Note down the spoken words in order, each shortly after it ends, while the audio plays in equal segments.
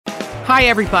Hi,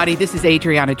 everybody. This is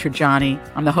Adriana Trajani.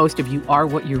 I'm the host of You Are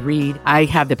What You Read. I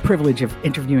have the privilege of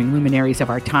interviewing luminaries of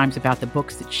our times about the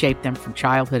books that shaped them from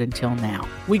childhood until now.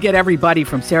 We get everybody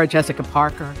from Sarah Jessica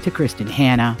Parker to Kristen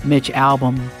Hanna, Mitch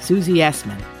Albom, Susie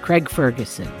Essman, Craig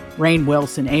Ferguson, Rainn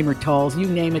Wilson, Amor Tolls, you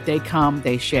name it, they come,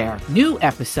 they share. New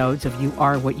episodes of You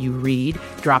Are What You Read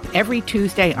drop every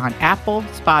Tuesday on Apple,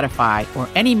 Spotify, or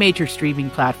any major streaming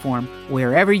platform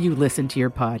wherever you listen to your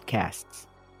podcasts.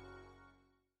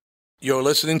 You're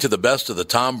listening to the best of the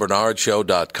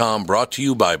TomBernardShow.com, brought to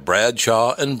you by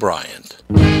Bradshaw and Bryant.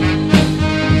 Who,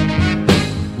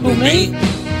 me?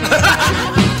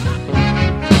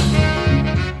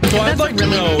 Well, I'd like to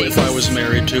know if I was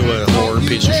married to a whore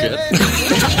piece of shit.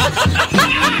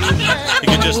 You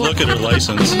could just look at her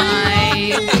license.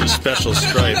 It's a special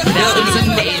stripe. That was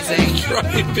amazing.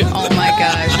 Oh my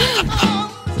gosh.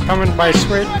 Coming by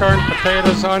sweet corn,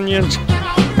 potatoes, onions,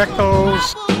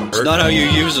 pickles. It's not how you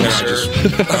use them, sir.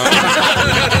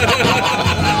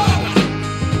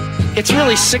 It's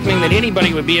really sickening that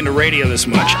anybody would be into radio this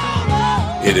much.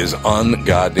 It is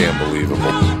ungoddamn believable.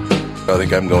 I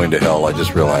think I'm going to hell. I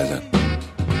just realized that.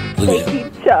 Thank you,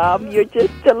 Tom. You're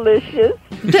just delicious.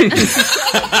 This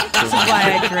is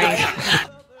why I drink.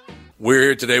 We're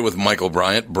here today with Michael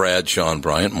Bryant, Bradshaw and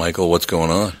Bryant. Michael, what's going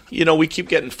on? You know, we keep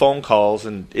getting phone calls,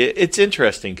 and it's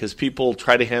interesting because people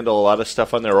try to handle a lot of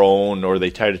stuff on their own, or they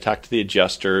try to talk to the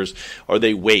adjusters, or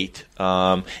they wait,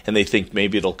 and they think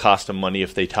maybe it'll cost them money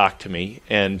if they talk to me.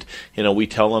 And, you know, we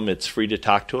tell them it's free to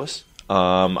talk to us.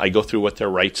 I go through what their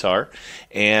rights are,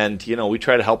 and, you know, we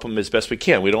try to help them as best we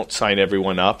can. We don't sign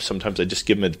everyone up. Sometimes I just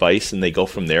give them advice, and they go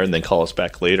from there and then call us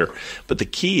back later. But the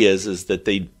key is that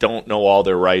they don't know all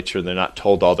their rights, or they're not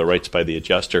told all their rights by the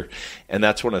adjuster. And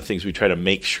that's one of the things we try to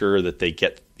make sure that they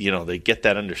get, you know, they get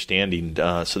that understanding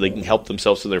so they can help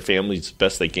themselves and their families as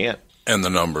best they can. And the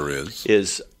number is?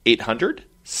 Is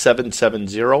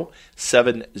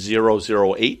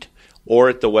 800-770-7008. Or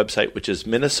at the website, which is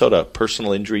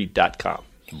minnesotapersonalinjury.com.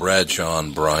 Bradshaw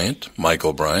and Bryant,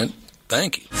 Michael Bryant,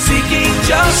 thank you. Seeking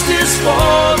justice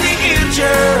for the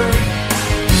injured,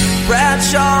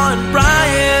 Bradshaw and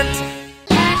Bryant.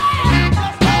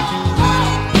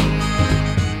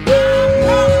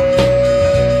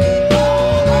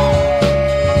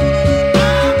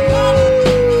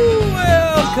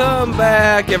 Welcome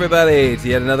back, everybody, to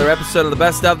yet another episode of the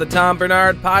Best of the Tom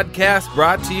Bernard Podcast,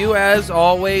 brought to you, as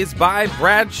always, by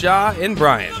Bradshaw and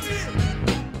Bryant.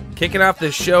 Kicking off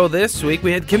the show this week,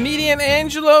 we had comedian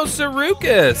Angelo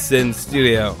Sarukis in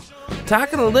studio,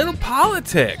 talking a little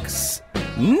politics.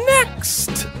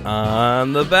 Next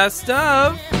on the Best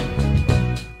of...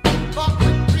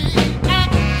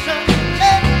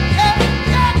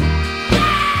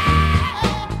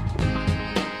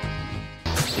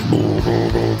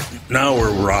 Now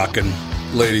we're rocking,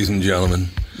 ladies and gentlemen.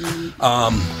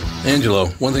 Angelo,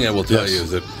 one thing I will tell you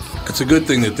is that it's a good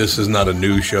thing that this is not a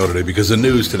news show today, because the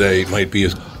news today might be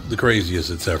the craziest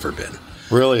it's ever been.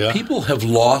 Really, yeah? People have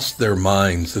lost their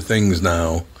minds to things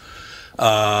now.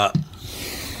 The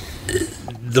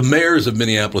mayors of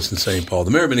Minneapolis and St. Paul,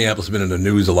 the mayor of Minneapolis has been in the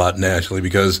news a lot nationally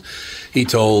because he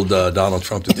told Donald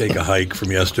Trump to take a hike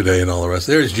from yesterday and all the rest.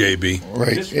 There's JB.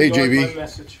 Right. Hey,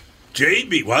 JB.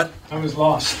 JB, what? I was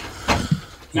lost.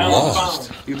 Now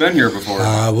lost. You've been here before.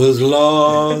 I was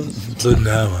lost, but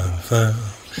now I'm found.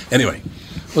 Anyway,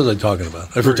 what was I talking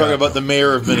about? We're talking about the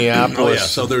mayor of Minneapolis. Oh, yeah.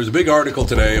 So there's a big article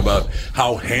today about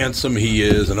how handsome he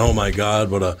is, and oh my God,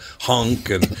 what a hunk.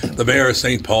 And the mayor of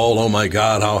St. Paul, oh my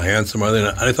God, how handsome are they?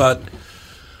 And I thought,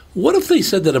 what if they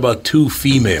said that about two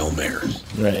female mayors?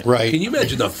 Right. Can you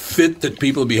imagine the fit that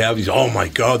people would be having? Oh my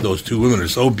God, those two women are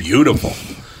so beautiful.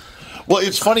 Well,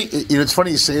 it's funny. It's funny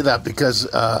you say that because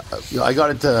I got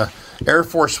into Air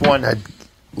Force One had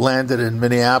landed in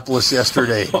Minneapolis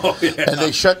yesterday, and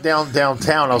they shut down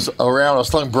downtown. I was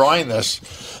telling Brian this,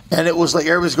 and it was like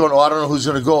everybody's going, "Oh, I don't know who's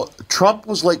going to go." Trump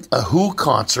was like a Who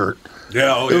concert.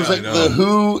 Yeah, it was like the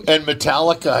Who and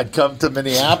Metallica had come to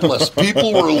Minneapolis.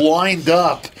 People were lined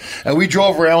up, and we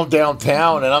drove around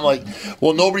downtown, and I'm like,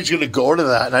 well, nobody's going to go to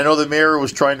that. And I know the mayor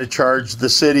was trying to charge the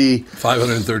city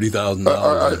 $530,000,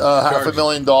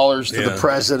 $500,000 to the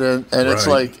president, and it's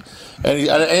like,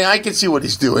 and I can see what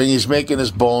he's doing. He's making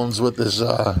his bones with his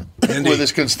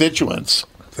constituents.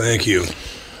 Thank you.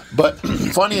 But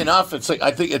funny enough, it's like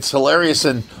I think it's hilarious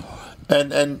and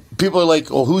people are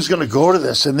like, "Oh, who's going to go to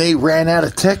this?" And they ran out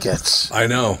of tickets. I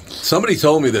know. Somebody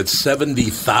told me that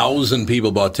 70,000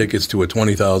 people bought tickets to a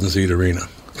 20,000-seat arena.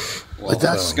 Well,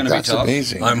 that's going to be tough.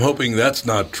 Amazing. I'm hoping that's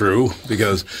not true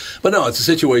but no, it's a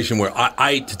situation where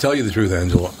I to tell you the truth,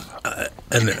 Angela,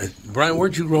 and Brian,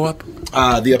 where'd you grow up?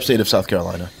 The upstate of South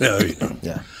Carolina. Yeah, there you go.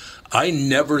 Yeah. I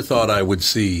never thought I would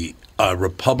see a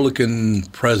Republican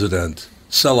president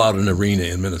sell out an arena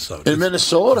in Minnesota. In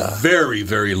Minnesota. Very,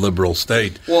 very liberal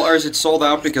state. Well, or is it sold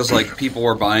out because like people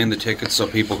were buying the tickets so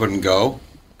people couldn't go?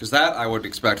 Because that I would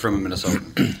expect from a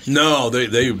Minnesotan. No,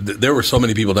 there were so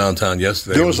many people downtown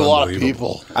yesterday. There was a lot of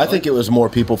people. I think it was more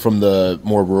people from the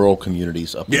more rural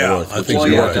communities up north, which is the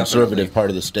more conservative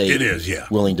part of the state. It is, yeah.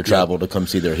 Willing to travel to come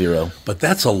see their hero. But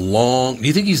that's a long... Do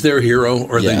you think he's their hero,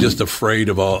 or are they just afraid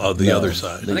of all of the other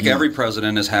side? I think every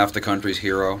president is half the country's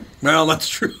hero. Well, that's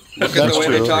true. Look at the way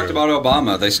they talked about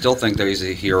Obama. They still think that he's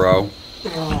a hero.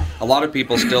 A lot of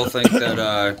people still think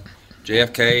that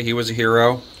JFK, he was a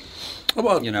hero. How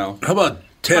about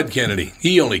Ted Kennedy?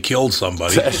 He only killed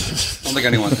somebody. I don't think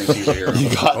anyone thinks he's a hero.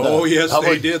 Yes,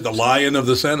 they did. The Lion of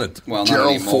the Senate. Well,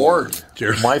 Gerald Ford,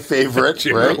 my favorite,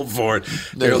 Gerald right? Ford,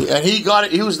 and he got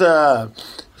it. He was the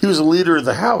leader of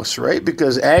the House, right?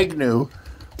 Because Agnew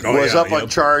was up on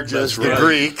charges. The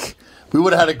Greek. We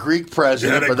would have had a Greek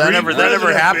president, but that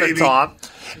never happened, baby. Tom.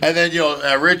 And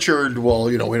then Richard. Well,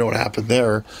 we know what happened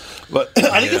there. But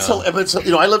I think it's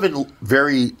I live in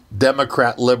very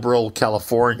Democrat liberal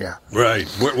California. Right.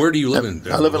 Where do you live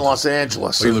in? I live in Los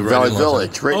Angeles, in Valley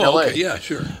Village, right in LA. Okay. Yeah,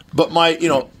 sure. But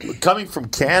coming from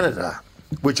Canada,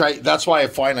 that's why I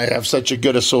find I have such a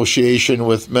good association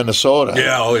with Minnesota.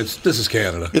 Yeah, this is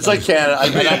Canada. It's like Canada.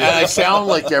 I sound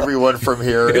like everyone from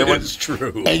here. It's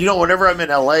true. And whenever I'm in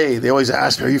LA, they always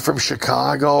ask me, "Are you from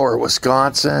Chicago or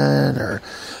Wisconsin?" Or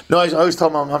no, I always tell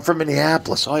them I'm from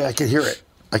Minneapolis. Oh yeah, I can hear it.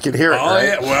 I can hear it. Oh, right?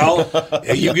 yeah.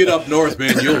 Well, you get up north,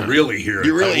 man, you'll really hear it.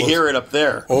 You really hear it up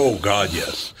there. Oh, God,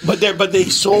 yes.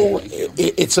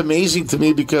 It's amazing to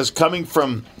me because coming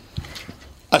from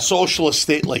a socialist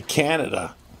state like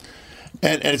Canada,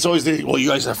 and it's always, you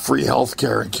guys have free health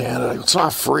care in Canada. It's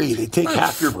not free. They take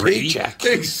half your paycheck.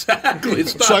 Exactly.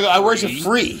 It's not so I go, where's it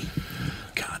free?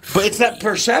 God, but it's that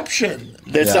perception.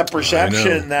 It's that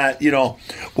perception that,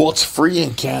 it's free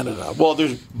in Canada. Well,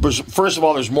 first of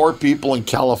all, there's more people in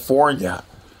California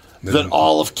than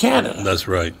all of Canada. That's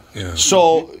right. Yeah.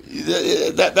 So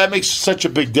that makes such a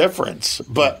big difference.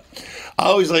 But I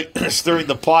always like stirring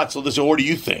the pot. So they say, what do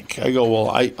you think? I go,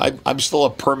 well, I'm still a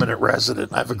permanent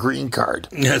resident. I have a green card.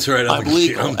 That's right. I'm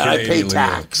legal, and I pay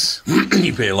tax.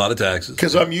 You pay a lot of taxes.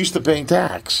 Because I'm used to paying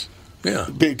tax. Yeah.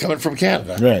 Coming from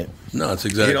Canada. Right. No, that's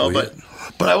exactly it.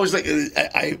 But I was like,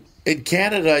 in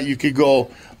Canada, you could go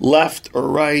left or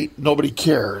right. Nobody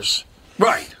cares.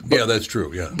 Right. Yeah, that's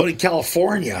true. Yeah. But in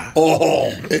California,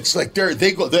 it's like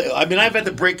they go. I've had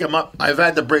to break them up. I've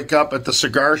had to break up at the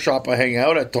cigar shop I hang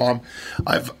out at, Tom.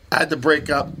 I've had to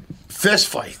break up fist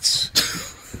fights,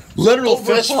 literal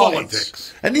fist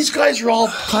fights. And these guys are all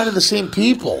kind of the same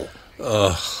people.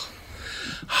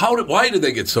 Why did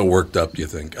they get so worked up, do you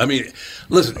think? I mean,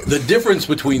 listen, the difference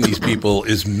between these people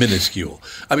is minuscule.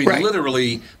 I mean,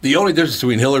 literally, the only difference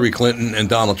between Hillary Clinton and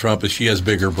Donald Trump is she has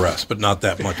bigger breasts, but not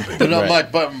that much bigger. But not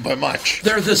much, by much.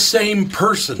 They're the same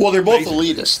person. Well, they're both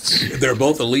elitists. They're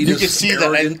both elitists. You can see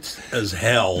arrogant as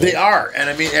hell. They are. And,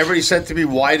 everybody said to me,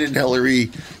 why didn't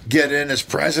Hillary get in as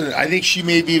president? I think she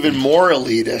may be even more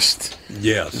elitist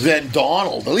than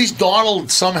Donald. At least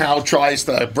Donald somehow tries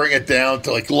to bring it down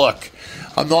to, look,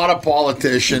 I'm not a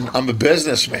politician. I'm a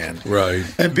businessman. Right.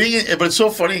 But it's so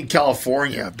funny in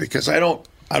California because I don't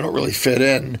really fit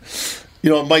in.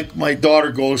 My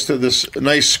daughter goes to this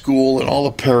nice school and all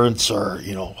the parents are,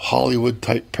 Hollywood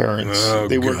type parents.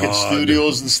 They work in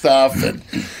studios and stuff, and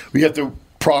we have to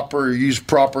use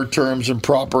proper terms and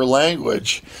proper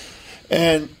language.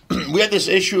 And we had this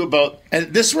issue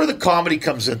and this is where the comedy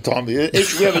comes in, Tommy. We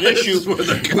have an issue.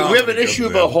 We have an issue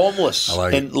about homeless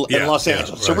in Los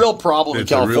Angeles. It's a real problem in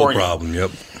California. It's a real problem.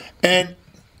 Yep. And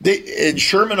in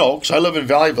Sherman Oaks, I live in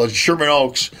Valley Village. Sherman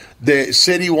Oaks, the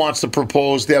city wants to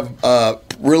propose. They have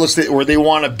real estate where they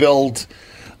want to build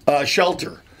a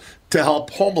shelter to help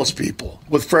homeless people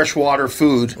with fresh water,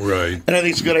 food. Right. And I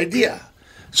think it's a good idea.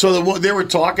 So they were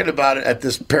talking about it at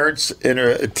this parents and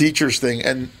a teachers thing,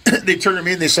 and they turned to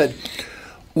me and they said,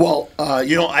 well,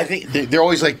 I think they're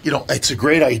always like, it's a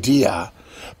great idea,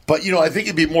 but, I think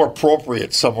it'd be more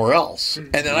appropriate somewhere else.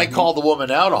 And then I called the woman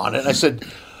out on it, and I said,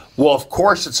 well, of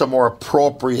course it's a more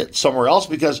appropriate somewhere else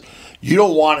because you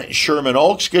don't want it in Sherman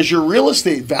Oaks because your real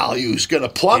estate value is going to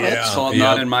plummet. So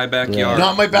not in my backyard.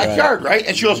 Not in my backyard, right?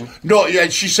 And she goes, no,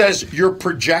 and she says, you're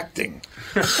projecting.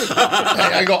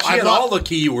 I go, I'm not all the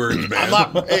key words, man.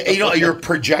 I'm not, you're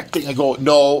projecting. I go,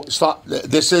 no, stop.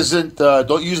 This isn't,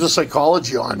 don't use the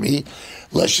psychology on me.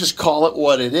 Let's just call it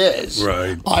what it is.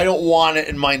 Right. I don't want it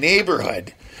in my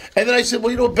neighborhood. And then I said,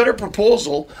 well, better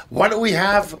proposal. Why don't we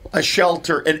have a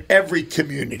shelter in every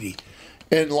community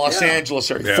in Los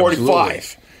Angeles area? 45.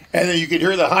 Absolutely. And then you could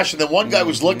hear the hush. And then one guy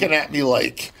was looking at me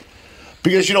like,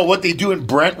 because you know what they do in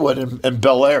Brentwood and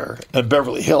Bel Air and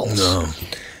Beverly Hills? No.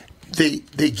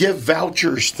 They give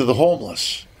vouchers to the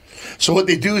homeless. So what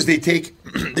they do is they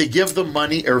give them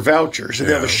money or vouchers, and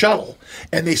they have a shuttle,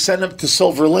 and they send them to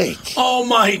Silver Lake. Oh,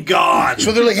 my God.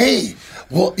 So they're like, hey,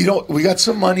 well, you know, we got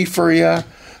some money for you.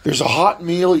 There's a hot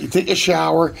meal. You take a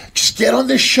shower. Just get on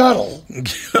this shuttle.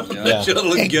 Get on the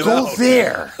shuttle and get go out.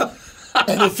 there.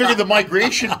 And they figure the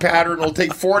migration pattern will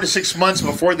take 4 to 6 months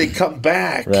before they come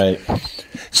back. Right.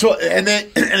 So and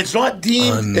it's not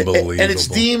deemed, Unbelievable. and it's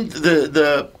deemed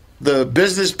the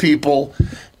business people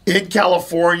in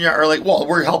California are like, well,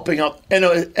 we're helping out. In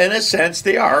a sense,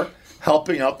 they are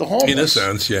helping out the homeless. In a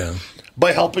sense, yeah.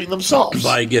 By helping themselves.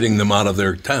 By getting them out of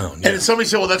their town. And then somebody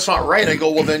said, well, that's not right. I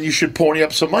go, well, then you should pony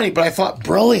up some money. But I thought,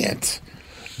 brilliant.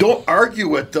 Don't argue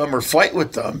with them or fight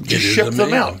with them. Just ship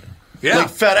them out. Yeah. Like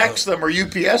FedEx them or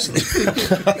UPS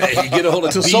them. Hey, you get a hold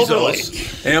of To Silver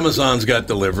Bezos. Amazon's got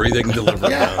delivery. They can deliver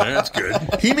down there. That's good.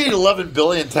 He made $11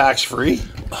 billion tax-free.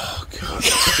 Oh, God.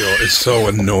 It's so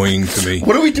annoying to me.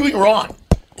 What are we doing wrong?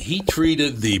 He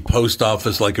treated the post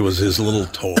office like it was his little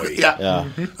toy. Yeah.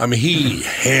 I mean, he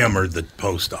hammered the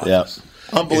post office.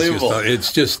 Yeah. Unbelievable.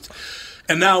 It's just,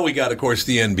 and now we got, of course,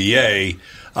 the NBA.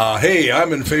 Hey,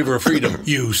 I'm in favor of freedom.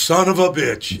 You son of a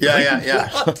bitch. Yeah.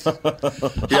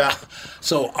 Yeah.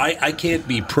 So I can't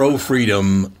be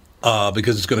pro-freedom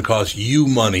because it's going to cost you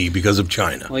money because of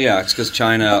China. Well, yeah, it's because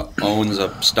China owns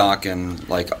a stock in,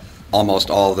 like, almost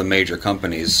all of the major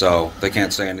companies, so they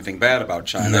can't say anything bad about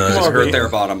China because it's hurt their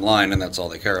bottom line, and that's all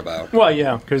they care about. Well,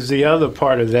 yeah, because the other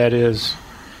part of that is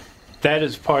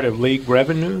part of league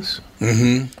revenues.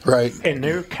 Mm-hmm. Right. And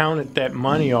they're counted that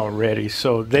money already.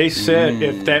 So they said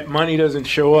if that money doesn't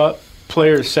show up,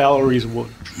 players' salaries will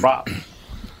drop.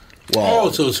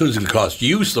 Well, so as soon as it costs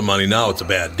you some money, now it's a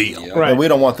bad deal. Yeah. Right. And we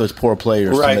don't want those poor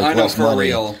players to make less money.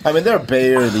 Real. I mean, they're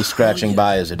barely scratching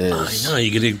by as it is. I know.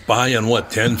 You get by on,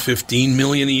 what, 10, 15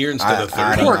 million a year instead of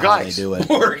 30? Poor guys.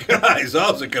 Poor guys.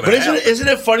 How's it going to But happen? isn't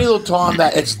it funny, though, Tom,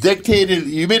 that it's dictated,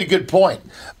 you made a good point,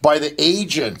 by the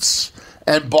agents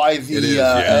and by the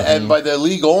and by the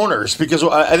league owners? Because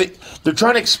I think they're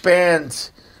trying to expand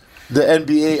the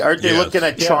NBA, aren't they looking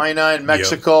at China and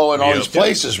Mexico and all these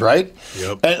places, right?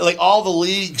 Yep. And like all the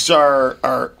leagues are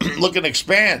looking to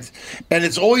expand. And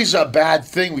it's always a bad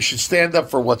thing. We should stand up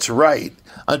for what's right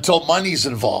until money's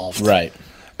involved. Right.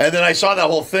 And then I saw that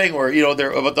whole thing where, you know,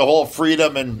 they're about the whole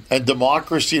freedom and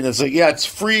democracy, and it's like, yeah, it's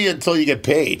free until you get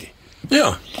paid.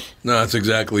 Yeah. No, that's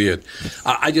exactly it.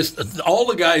 I just, all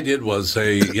the guy did was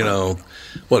say, you know,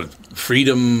 what,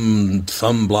 freedom,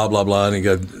 some blah, blah, blah, and he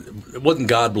got, it wasn't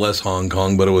God bless Hong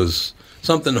Kong, but it was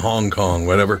something Hong Kong,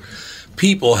 whatever.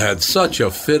 People had such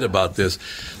a fit about this.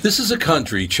 This is a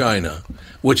country, China,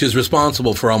 which is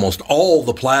responsible for almost all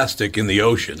the plastic in the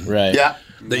ocean. Right. Yeah.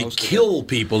 They kill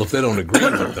people if they don't agree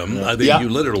with them. I think you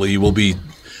literally will be.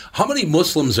 How many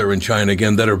Muslims are in China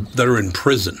again that are in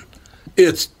prison?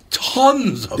 It's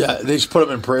tons of them. Yeah, they just put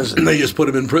them in prison. They just put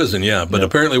them in prison, yeah. But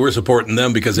apparently we're supporting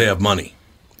them because they have money.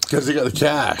 Because they got the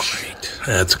cash. Great.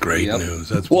 That's great news.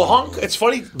 That's well, it's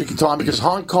funny, Tom, because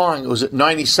Hong Kong was at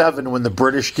 97 when the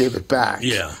British gave it back.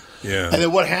 Yeah. And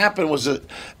then what happened was that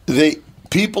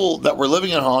people that were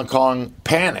living in Hong Kong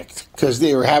panicked because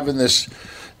they were having this,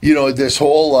 you know, this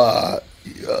whole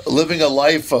living a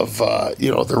life of, you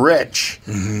know, the rich,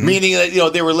 meaning that, you know,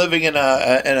 they were living in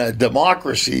a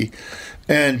democracy.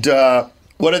 And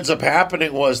what ends up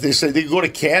happening was they said they go to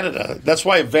Canada. That's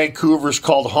why Vancouver's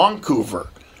called Hongcouver.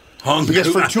 Because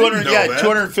for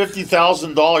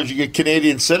 $250,000 you get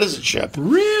Canadian citizenship.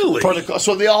 Really?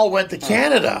 So they all went to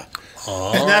Canada.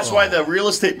 Oh. And that's why the real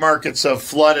estate markets have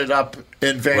flooded up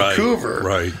in Vancouver.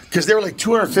 Right. Because they were like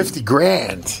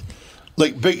 $250,000.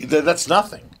 Like big, that's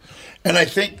nothing. And I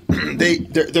think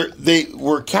they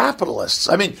were capitalists.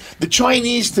 I mean, the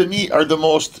Chinese to me are the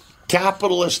most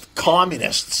capitalist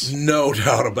communists. No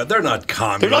doubt about it. They're not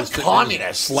communists. They're not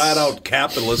communists. Flat out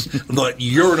capitalists, but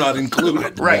you're not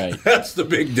included. Right. That's the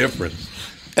big difference.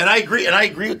 And I agree. And I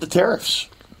agree with the tariffs.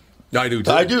 I do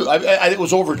too. I do. I think it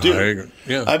was overdue. I agree.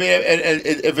 Yeah. I mean,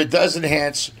 if it does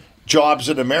enhance jobs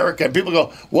in America, and people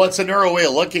go, well, it's a narrow way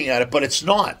of looking at it, but it's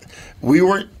not. We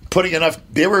weren't putting enough.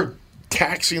 They were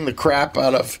taxing the crap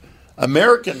out of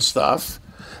American stuff.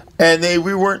 And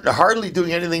we weren't hardly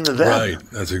doing anything to them. Right,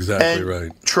 that's exactly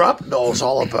right. Trump knows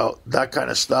all about that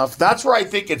kind of stuff. That's where I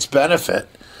think it's benefit.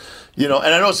 You know,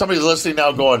 and I know somebody's listening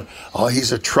now going, oh,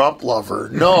 he's a Trump lover.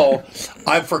 No,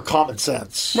 I'm for common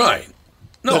sense. Right.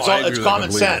 No, it's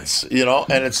common sense, you know,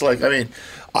 and it's like, I mean,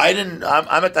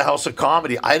 I'm at the House of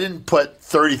Comedy. I didn't put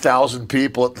 30,000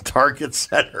 people at the Target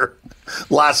Center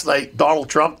last night. Donald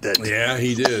Trump did. Yeah,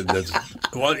 he did.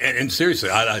 And seriously,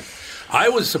 I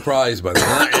was surprised by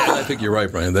that. And I think you're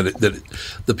right, Brian, that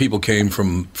the people came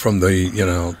from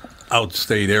the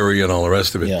outstate area and all the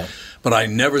rest of it. Yeah. But I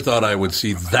never thought I would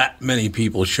see that many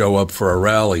people show up for a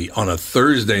rally on a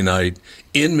Thursday night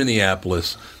in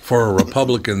Minneapolis for a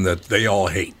Republican that they all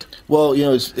hate. Well,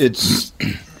 it's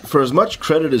for as much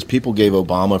credit as people gave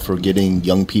Obama for getting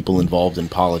young people involved in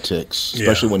politics,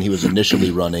 especially when he was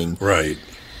initially running. Right.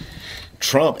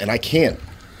 Trump, and I can't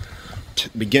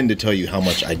begin to tell you how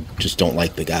much I just don't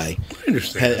like the guy. I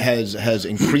understand. Has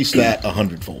increased that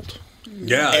 100-fold.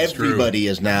 Yeah, that's everybody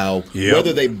true. is now,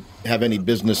 whether they have any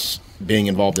business being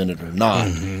involved in it or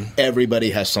not,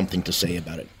 everybody has something to say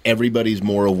about it. Everybody's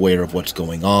more aware of what's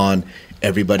going on.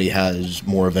 Everybody has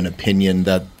more of an opinion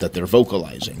that they're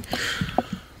vocalizing.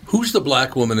 Who's the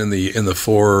black woman in the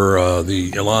four?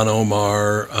 The Ilhan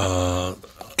Omar,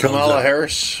 Kamala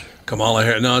Harris. Kamala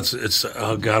Harris. No, it's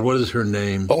oh God, what is her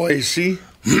name? OAC.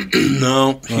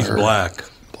 No, she's black.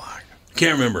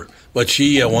 Can't remember, but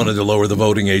she wanted to lower the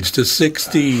voting age to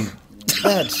 16.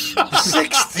 That's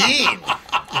 16.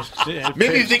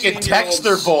 Maybe they can text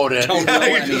their vote in. Don't know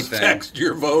anything. Just text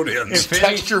your vote in.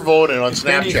 Text your vote in on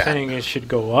Snapchat. If anything, it should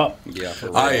go up. Yeah, for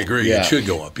real. I agree. Yeah. It should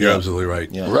go up. You're absolutely right.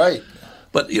 Yeah. Right.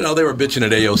 But, they were bitching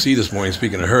at AOC this morning.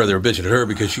 Speaking of her, they were bitching at her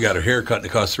because she got her hair cut and it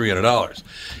cost $300.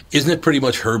 Isn't it pretty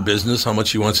much her business how much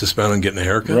she wants to spend on getting a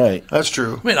haircut? Right. That's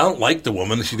true. I mean, I don't like the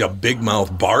woman. She's got big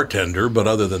mouth bartender, but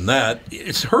other than that,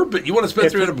 it's her. But you want to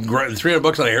spend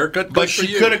 $300 on a haircut? But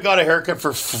she could have got a haircut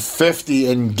for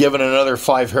 $50 and given another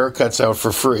 5 haircuts out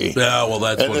for free. Yeah, well,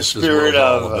 that's in what the this spirit world's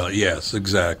all of. about. Yes,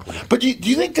 exactly. But do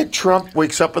you think that Trump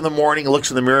wakes up in the morning,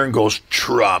 looks in the mirror, and goes,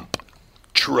 Trump?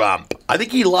 I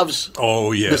think he loves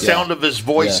the sound of his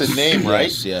voice and name,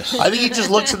 right? Yes. I think he just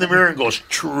looks in the mirror and goes,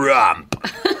 Trump.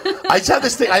 I just have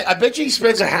this thing. I bet you he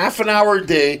spends a half an hour a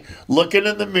day looking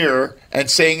in the mirror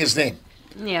and saying his name.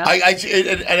 Yeah. And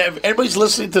if anybody's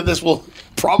listening to this will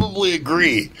probably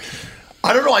agree.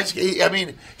 I don't know. I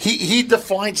mean, he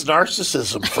defines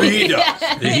narcissism for me. He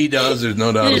does. He does. There's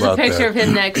no doubt about that. There's a picture of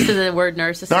him next to the word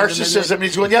narcissism. Narcissism. And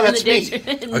he's going, yeah, that's me.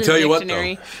 I'll tell you what,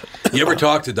 though. You ever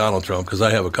talk to Donald Trump? Because I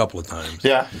have a couple of times.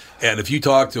 Yeah. And if you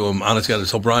talk to him, honestly,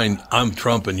 so Brian, I'm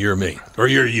Trump and you're me. Or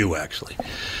you're you, actually.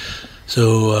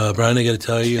 So, Brian, I got to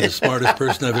tell you, the smartest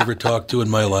person I've ever talked to in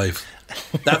my life.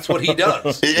 That's what he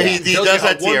does. He does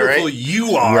that to you, right? How wonderful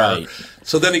you are. Right.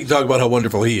 So then he can talk about how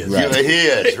wonderful he is. Right. Yeah, he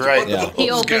is, right.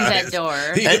 He opens that door.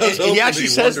 He actually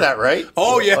says that, right?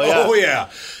 Oh, yeah. Oh, yeah.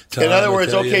 Tom, in other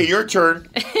words, okay, your turn.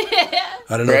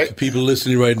 I don't know if the people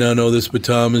listening right now know this, but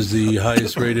Tom is the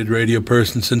highest rated radio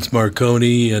person since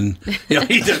Marconi, and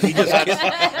he just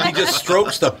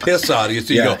strokes the piss out of you.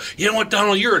 So you go, you know what,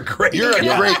 Donald, you're a great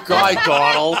guy,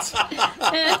 Donald.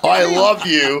 I love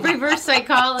you. Reverse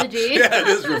psychology. Yeah, it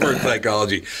is reverse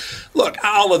psychology. Look,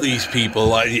 all of these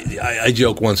people, I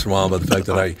joke once in a while about the fact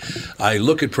that I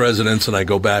look at presidents and I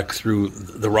go back through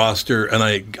the roster, and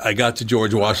I got to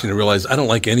George Washington and realized I don't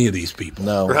like any of these people.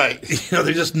 No. Right.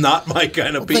 They're just not my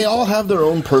kind of people. They all have their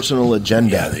own personal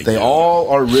agenda. Yeah, they all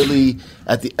are really,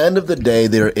 at the end of the day,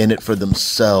 they're in it for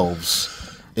themselves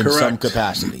in some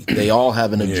capacity. They all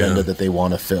have an agenda that they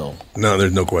want to fill. No,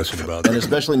 there's no question about that. And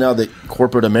especially now that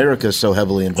corporate America is so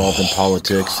heavily involved in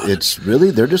politics, it's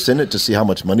really, they're just in it to see how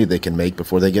much money they can make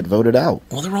before they get voted out.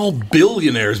 Well, they're all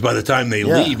billionaires by the time they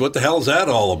leave. What the hell is that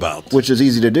all about? Which is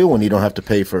easy to do when you don't have to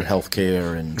pay for health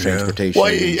care and transportation.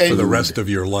 For the rest of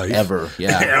your life. Ever,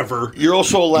 Ever. You're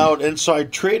also allowed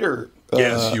inside trader.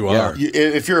 Yes, you are.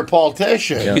 If you're a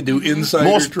politician, you can do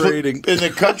insider trading in the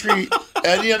country.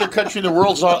 Any other country in the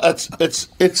world,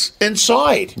 it's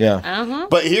inside. Yeah.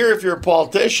 But here, if you're a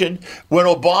politician, when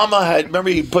Obama remember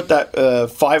he put that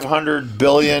 $500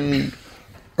 billion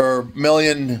or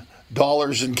million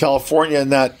dollars in California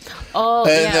and that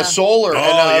the solar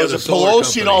the solar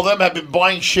Pelosi and all them have been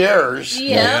buying shares.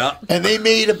 Yeah. And they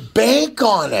made a bank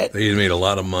on it. They made a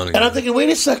lot of money. And I'm thinking, wait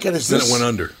a second, then it went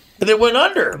under. And it went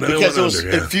under because it was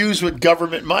infused with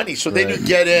government money. So they knew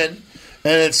get in and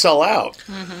then sell out.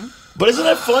 Mm-hmm. But isn't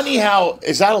that funny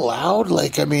is that allowed?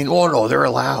 Like, I mean, oh no, they're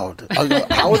allowed.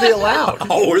 How are they allowed?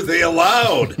 How are they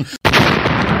allowed?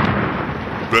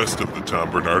 Best of the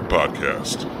Tom Bernard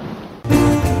Podcast.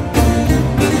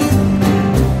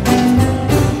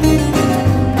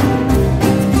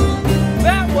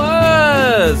 That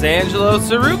was Angelo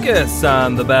Sarukis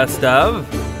on the Best Of.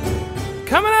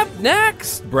 Coming up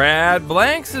next, Brad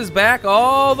Blanks is back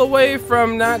all the way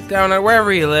from not down wherever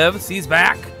he lives. He's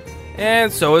back.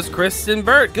 And so is Kristen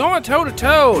Burt, going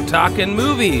toe-to-toe, talking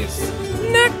movies.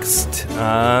 Next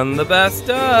on The Best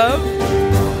Of.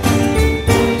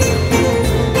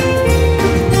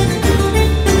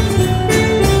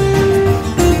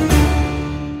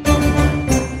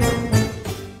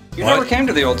 You never came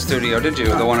to the old studio, did you?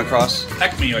 The one across?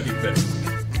 Acme, I did that.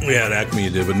 We had Acme, you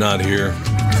did, but not here.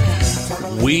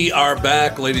 We are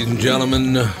back, ladies and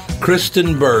gentlemen.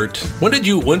 Kristen Burt. When did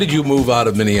you move out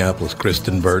of Minneapolis,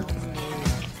 Kristen Burt?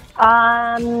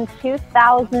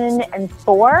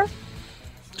 2004.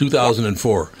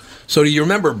 2004. So do you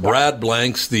remember Brad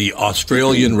Blanks, the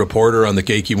Australian reporter on the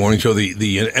KQ Morning Show,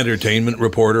 the entertainment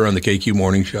reporter on the KQ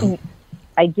Morning Show?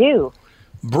 I do.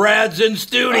 Brad's in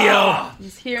studio.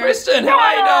 He's here. Kristen, how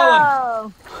are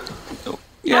you doing?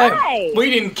 Yeah, Hi. we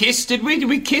didn't kiss, did we? Did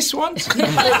we kiss once? No,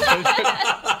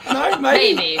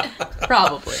 maybe. Maybe.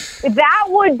 Probably. That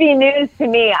would be news to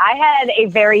me. I had a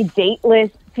very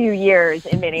dateless few years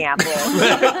in Minneapolis.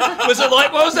 Was it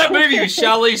like, what was that movie with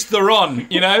Charlize Theron?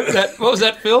 You know, what was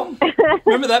that film?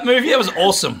 Remember that movie? That was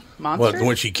awesome. Monster? What,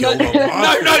 when she killed a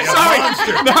monster? No, sorry.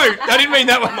 No, I didn't mean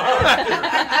that one.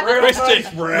 Kristen,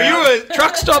 were you a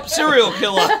truck stop serial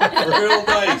killer? Real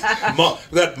nice.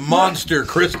 That monster,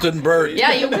 Kristen Burt.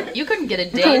 Yeah, you couldn't get a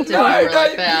date to her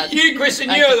like that. You, Kristen,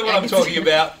 you know the one I'm talking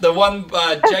about. The one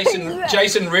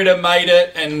Jason Ritter made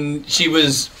it, and she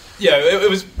was, it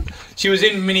was. She was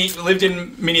lived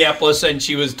in Minneapolis, and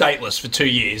she was dateless for 2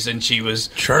 years, and she was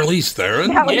Charlize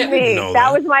Theron. That was me.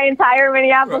 That was my entire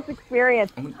Minneapolis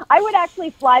experience. I would actually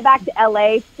fly back to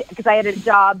LA because I had a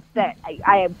job that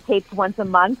I had taped once a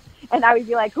month, and I would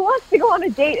be like, "Who wants to go on a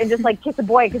date and just like kiss a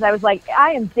boy?" Because I was like,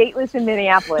 "I am dateless in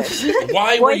Minneapolis."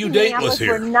 Why were you dateless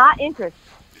here? Were not interested.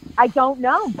 I don't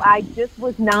know. I just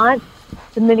was not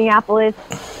the Minneapolis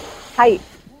type.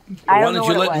 Why don't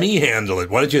you let me handle it?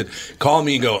 Why don't you call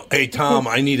me and go, "Hey, Tom,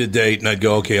 I need a date," and I'd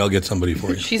go, "Okay, I'll get somebody for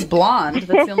you." She's blonde.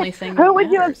 That's the only thing. Who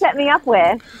would you have set me up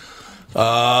with?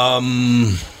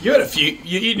 You had a few.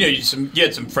 You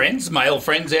had some friends, male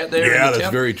friends out there. Yeah, that's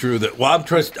very true. I'm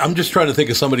just trying to think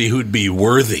of somebody who'd be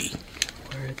worthy.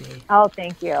 Oh,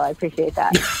 thank you. I appreciate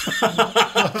that.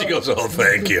 She goes, "Oh,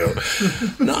 thank you."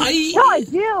 No, I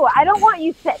do. I don't want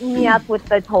you setting me up with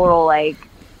the total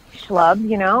schlub,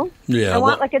 you know? Yeah. I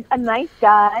want a nice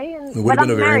guy. But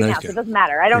I'm married now, so it doesn't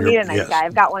matter. I don't need a nice guy.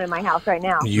 I've got one in my house right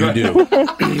now. You do.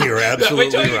 You're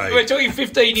absolutely right. We're talking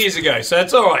 15 years ago, so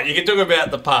that's all right. You can talk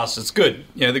about the past. It's good.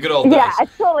 The good old days. Yeah,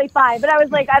 it's totally fine. But I was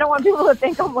like, I don't want people to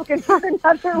think I'm looking for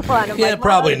another one. I'm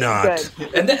probably not.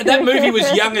 Good. And that movie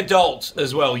was young adult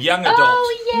as well. Young adult.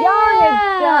 Oh,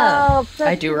 yeah. Young adult.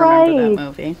 I do remember that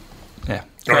movie. Yeah.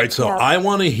 All right, so I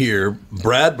want to hear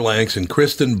Brad Blanks and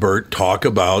Kristen Burt talk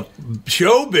about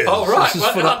showbiz. Oh, right.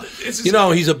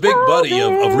 He's a big buddy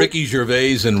of Ricky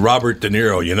Gervais and Robert De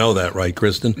Niro. You know that, right,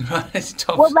 Kristen? Well, let's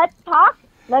talk.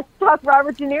 Let's talk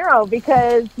Robert De Niro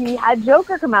because he had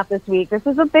Joker come out this week. This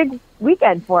is a big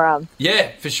weekend for him. Yeah,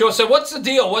 for sure. So what's the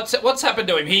deal? What's happened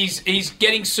to him? He's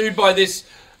getting sued by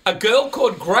a girl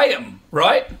called Graham,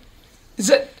 right?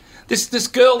 Is it? This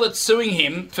girl that's suing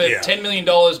him for $10 million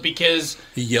because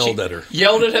he yelled at her.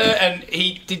 Yelled at her, and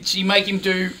did she make him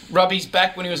rub his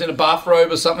back when he was in a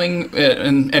bathrobe or something?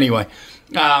 And anyway,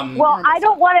 well, I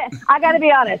don't want to. I got to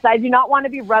be honest. I do not want to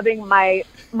be rubbing my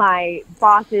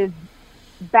boss's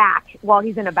back while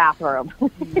he's in a bathrobe.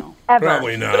 No. Ever.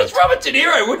 Probably not. But it's Robert De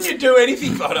Niro. Wouldn't you do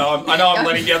anything? I know I'm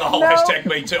letting you the whole hashtag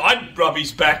me too. I'd rub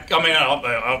his back. I mean,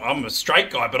 I'm a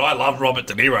straight guy, but I love Robert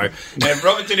De Niro. And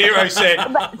Robert De Niro said,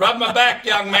 "Rub my back,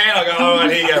 young man." I go, "All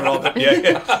right, here you go, Robert."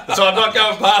 Yeah. So I'm not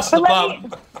going past the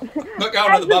bum. Not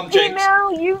going to the bum cheeks.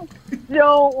 You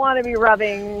don't want to be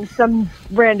rubbing some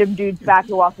random dude's back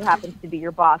who also happens to be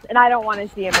your boss, and I don't want to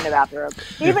see him in a bathrobe,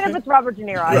 even if it's Robert De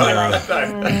Niro.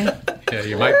 Yeah,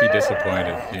 you might be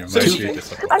disappointed.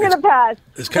 I'm going to pass.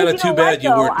 It's kind of too bad you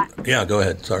weren't. Yeah, go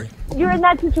ahead. Sorry. You're in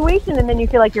that situation, and then you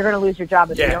feel like you're going to lose your job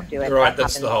if you don't do it. Right,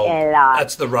 that's the whole.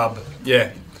 That's the rub.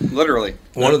 Yeah. Literally.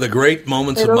 One of the great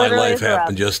moments of my life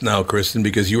happened just now, Kristen,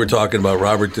 because you were talking about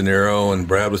Robert De Niro and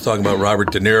Brad was talking about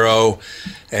Robert De Niro.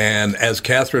 And as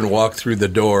Catherine walked through the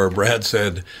door, Brad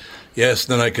said, "Yes,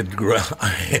 then I could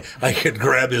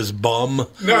grab his bum."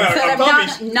 No,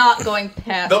 I'm not going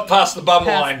past. Not past the bum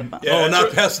line.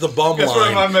 Not past the bum line. That's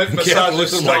where my massage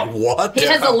is like, what? He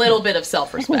has a little bit of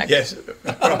self-respect. Yes.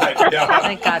 Right. Yeah.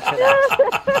 Thank God for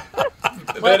that.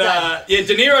 But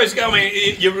De Niro's going.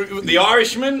 The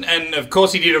Irishman, and of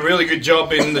course he did a really good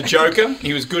job in The Joker.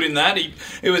 He was good in that.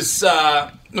 It was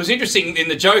interesting in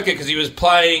The Joker because he was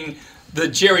playing the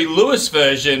Jerry Lewis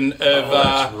version of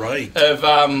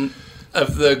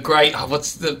of the great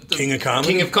what's the King of Comedy.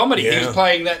 King of Comedy. He Yeah. was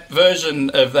playing that version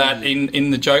of that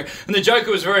in the Joker, and the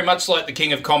Joker was very much like the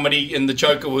King of Comedy, and the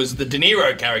Joker was the De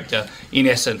Niro character in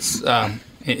essence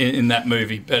in that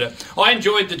movie. But I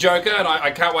enjoyed the Joker, and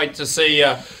I can't wait to see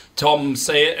Tom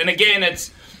see it. And again,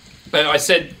 it's. I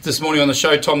said this morning on the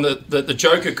show, Tom, that the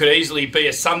Joker could easily be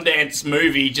a Sundance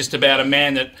movie just about a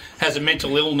man that has a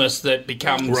mental illness that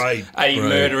becomes a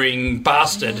murdering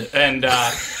bastard. And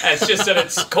it's just that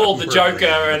it's called the Joker,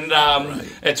 and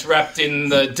it's wrapped in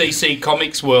the DC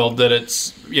Comics world, that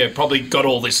it's probably got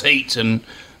all this heat and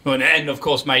of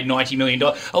course made $90 million.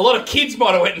 A lot of kids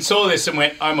might have went and saw this and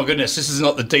went, oh my goodness, this is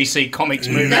not the DC Comics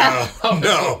movie I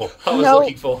was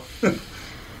looking for.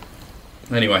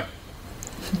 Anyway.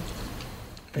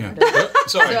 Yeah.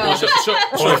 Sorry. I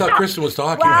thought Kristen was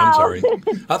talking. Wow. I'm sorry.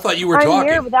 I thought you were I'm talking.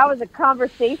 here, but that was a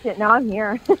conversation. Now I'm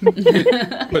here.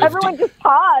 Everyone just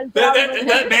paused.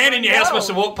 That man in your house must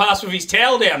have walked past with his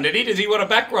towel down, did he? Does he want a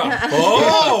back rub?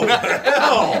 Oh,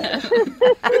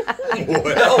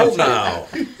 well, now.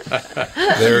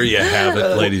 There you have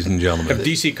it, ladies and gentlemen. Have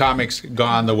DC Comics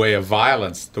gone the way of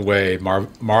violence, the way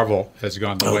Marvel has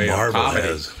gone the way of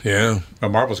comedy?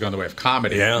 Well, Marvel's gone the way of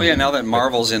comedy. Well, yeah, now that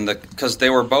Marvel's in because they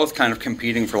were both kind of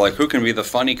competing for who can be the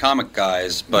funny comic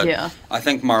guys, but I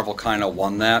think Marvel kind of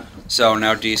won that. So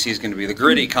now DC's going to be the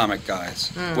gritty comic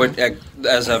guys,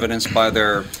 as evidenced by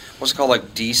their what's it called,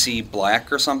 DC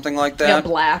Black or something like that. Yeah,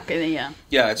 Black.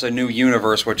 Yeah, it's a new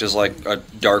universe, which is like a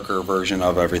darker version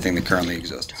of everything that currently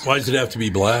exists. Why does it have to be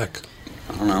black?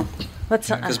 I don't know. I hope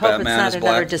Batman it's not is another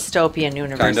black. dystopian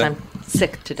universe. Kinda. I'm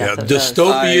sick to death of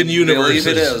dystopian those. universe. I believe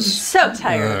it is. So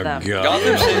tired of them.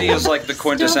 Gotham City is like the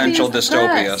quintessential Dystopia's the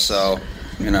dystopia, best. so,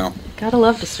 Gotta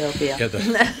love dystopia.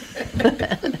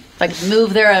 If I could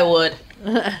move there, I would.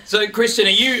 So, Kristen, are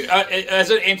you, as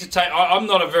an entertainer, I'm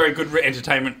not a very good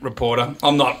entertainment reporter.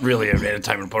 I'm not really an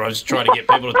entertainment reporter. I just try to get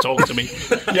people to talk to me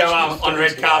on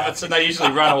red carpets, and they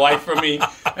usually run away from me.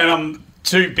 And I'm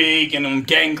too big, and I'm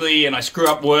gangly, and I screw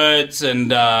up words,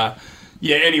 and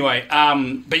anyway.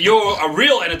 But you're a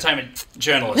real entertainment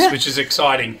journalist, which is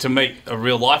exciting to meet, a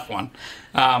real life one.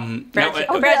 Brad's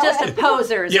just a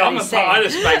poser, is what he's saying. I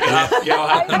just make it up.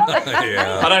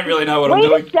 I don't really know what I'm Way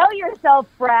doing. to sell yourself,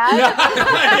 Brad.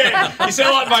 You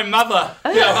sound like my mother.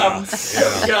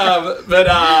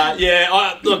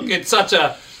 Look, it's such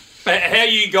a... How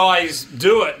you guys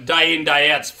do it day in, day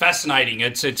out, it's fascinating.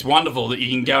 It's wonderful that you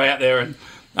can go out there and...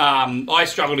 I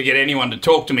struggle to get anyone to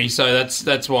talk to me, so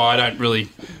that's why I don't really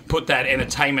put that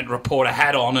entertainment reporter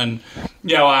hat on. And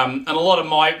and a lot of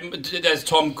my, as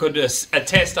Tom could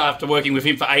attest after working with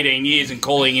him for 18 years and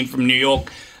calling in from New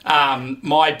York,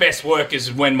 my best work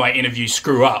is when my interviews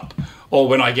screw up, or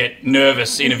when I get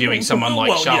nervous interviewing someone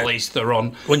like Charlize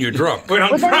Theron. When you're drunk. When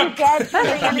I'm drunk.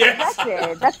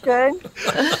 Unexpected. That's good.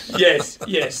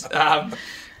 Yes.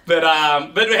 But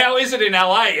how is it in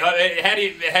LA?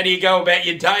 How do you go about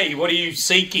your day? What are you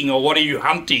seeking, or what are you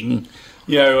hunting?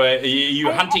 Are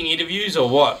you hunting interviews, or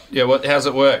what? How's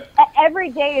it work? Every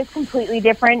day is completely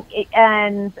different,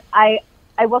 and I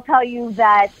will tell you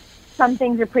that some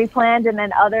things are pre-planned, and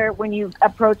then when you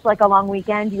approach like a long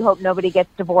weekend, you hope nobody gets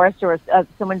divorced or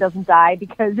someone doesn't die,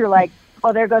 because you're like,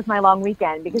 oh, there goes my long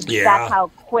weekend, because that's how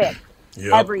quick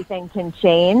everything can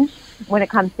change when it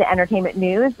comes to entertainment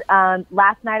news.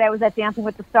 Last night I was at Dancing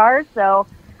with the Stars, so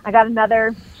I got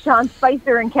another Sean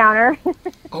Spicer encounter.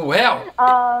 Oh,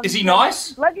 wow. Is he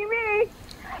nice? Lucky me.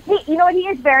 He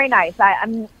is very nice.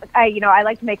 I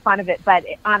like to make fun of it, but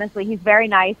honestly, he's very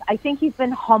nice. I think he's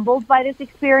been humbled by this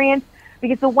experience,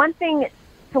 because the one thing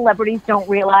celebrities don't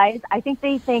realize, I think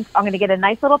they think, I'm going to get a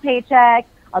nice little paycheck,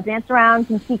 I'll dance around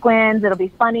some sequins, it'll be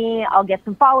funny, I'll get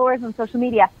some followers on social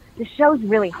media. The show's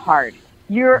really hard.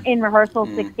 You're in rehearsal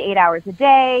 6 to 8 hours a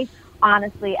day.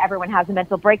 Honestly, everyone has a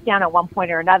mental breakdown at one point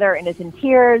or another and is in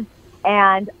tears.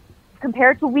 And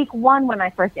compared to week 1 when I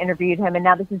first interviewed him, and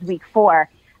now this is week 4,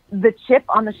 the chip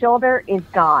on the shoulder is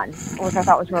gone, which I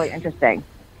thought was really interesting.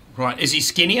 Right. Is he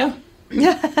skinnier?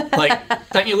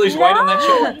 Don't you lose weight on that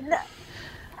show?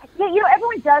 Yeah,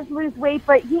 everyone does lose weight,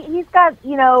 but he's got,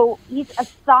 he's a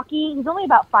stocky. He's only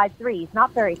about 5'3". He's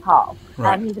not very tall.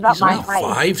 Right. He's about my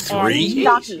height. 5'3"? He's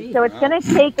stocky, so it's going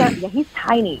to take him. Yeah, he's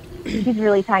tiny. He's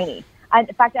really tiny. In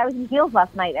fact, I was in heels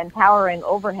last night and towering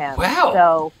over him. Wow.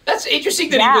 So that's interesting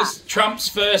that he was Trump's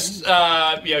first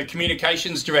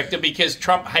communications director, because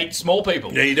Trump hates small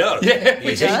people. Yeah, he does. Yeah,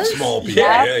 he hates small people.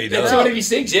 Yeah, he does. That's one of his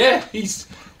things. Yeah,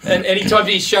 and anytime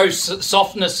he shows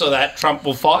softness or that, Trump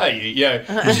will fire you.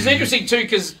 Yeah, which is interesting too,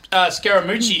 because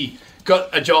Scaramucci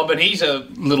got a job, and he's a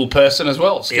little person as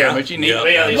well. Scaramucci. He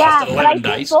only lasted but I 11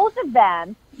 think days. both of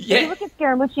them You look at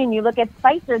Scaramucci and you look at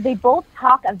Spicer, they both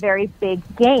talk a very big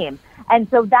game. And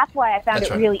so that's why I found it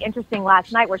really interesting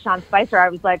last night where Sean Spicer, I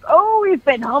was like, oh, he's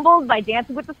been humbled by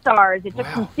Dancing with the Stars. It took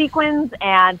some sequins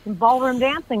and some ballroom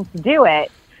dancing to do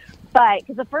it. But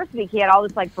because the first week he had all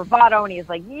this like bravado and he was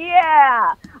like,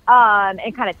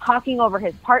 and kind of talking over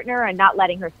his partner and not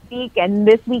letting her speak. And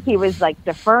this week he was like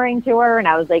deferring to her. And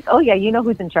I was like, oh, yeah, you know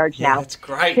who's in charge now. That's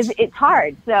great. Because it's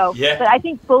hard. So, but I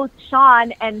think both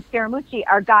Sean and Scaramucci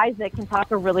are guys that can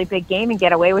talk a really big game and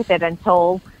get away with it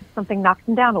until something knocks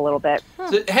them down a little bit.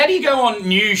 So how do you go on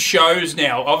new shows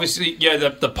now? Obviously,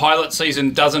 the pilot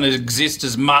season doesn't exist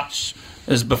as much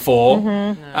as before.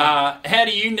 How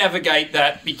do you navigate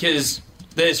that? Because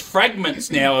there's fragments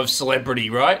now of celebrity,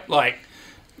 right?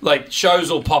 Like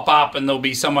shows will pop up and there'll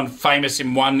be someone famous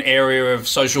in one area of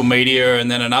social media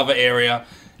and then another area.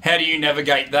 How do you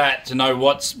navigate that to know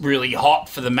what's really hot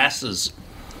for the masses?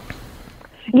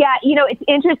 Yeah, it's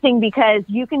interesting because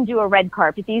you can do a red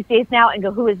carpet these days now and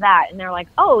go, who is that? And they're like,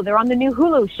 oh, they're on the new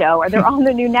Hulu show or they're on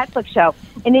the new Netflix show.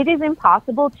 And it is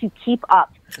impossible to keep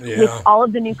up with all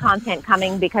of the new content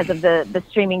coming because of the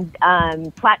streaming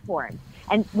platforms.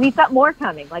 And we've got more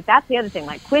coming. Like, that's the other thing.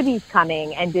 Like, Quibi's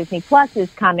coming and Disney Plus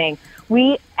is coming.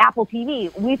 Apple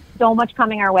TV, we've so much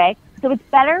coming our way. So it's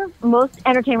better. Most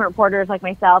entertainment reporters like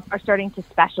myself are starting to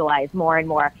specialize more and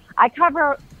more. I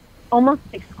cover almost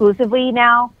exclusively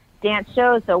now dance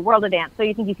shows, so World of Dance, So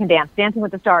You Think You Can Dance, Dancing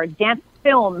with the Stars, dance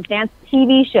films, dance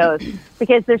TV shows,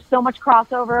 because there's so much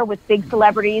crossover with big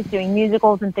celebrities doing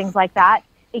musicals and things like that.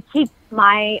 It keeps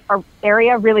my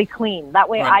area really clean. That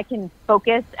way I can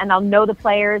focus and I'll know the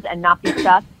players and not be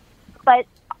stuck. But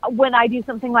when I do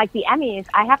something like the Emmys,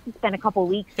 I have to spend a couple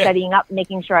weeks studying up,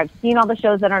 making sure I've seen all the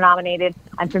shows that are nominated,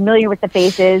 I'm familiar with the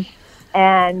faces,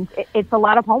 and it's a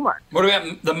lot of homework. What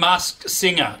about The Masked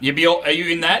Singer? Are you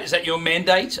in that? Is that your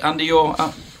mandate under your...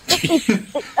 I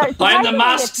am the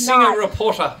Masked Singer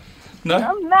reporter. No?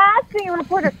 A Masked Singer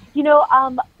reporter.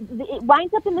 It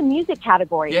winds up in the music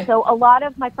category. Yeah. So a lot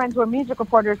of my friends who are music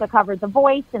reporters that cover The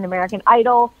Voice and American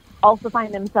Idol also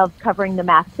find themselves covering The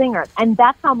Masked Singer. And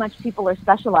that's how much people are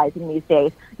specializing these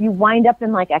days. You wind up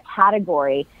in like a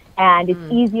category, and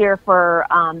it's easier for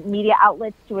media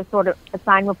outlets to sort of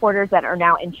assign reporters that are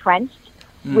now entrenched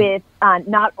with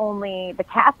not only the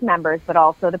cast members, but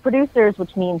also the producers,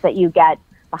 which means that you get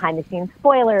behind-the-scenes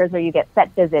spoilers or you get set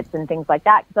visits and things like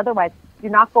that, because otherwise you're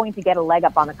not going to get a leg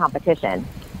up on the competition.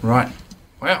 Right.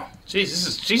 Wow.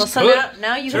 Jeez, she's well, so good.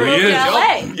 Now you can move to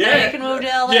LA. Yeah. Now you can move to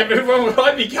LA. Yeah, but what would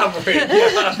I be covering?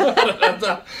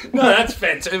 No, that's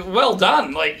fantastic. Well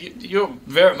done. Like, you're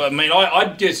very... I mean,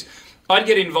 I'd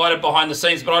get invited behind the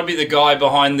scenes, but I'd be the guy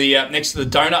behind the next to the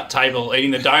donut table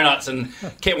eating the donuts and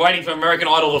kept waiting for American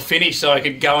Idol to finish so I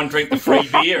could go and drink the free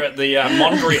beer at the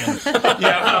Mondrian.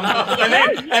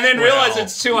 And then realise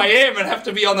it's 2 a.m. and have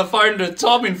to be on the phone to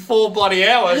Tom in 4 bloody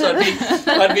hours.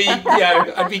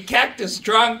 I'd be cactus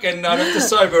drunk and I'd have to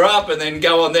sober up and then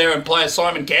go on there and play a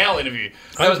Simon Cowell interview.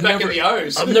 That was back in the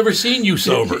O's. I've never seen you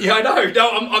sober. Yeah, I know. No,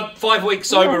 I'm 5 weeks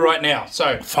sober right now.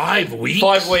 So 5 weeks?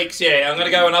 5 weeks, yeah. I'm going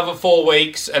to go another 4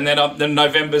 weeks, and then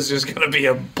November's just going to be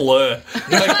a blur.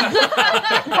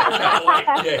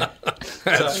 Yeah.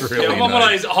 That's really nice. I'm on one of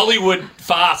those Hollywood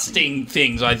fasting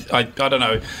things. I don't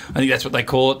know. I think that's what they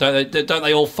call it. Don't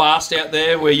they all fast out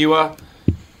there where you are,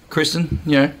 Kristen?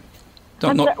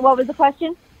 What was the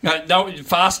question? No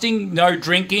fasting, no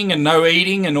drinking, and no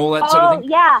eating, and all that sort of thing.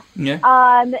 Yeah.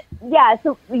 Yeah.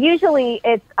 So usually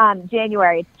it's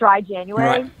January. It's dry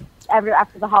January. Right.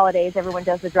 After the holidays, everyone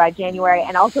does the dry January,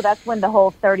 and also that's when the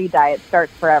whole 30 diet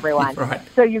starts for everyone. Right.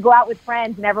 So you go out with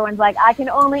friends, and everyone's like, "I can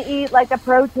only eat like a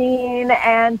protein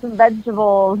and some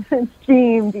vegetables and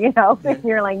steamed," And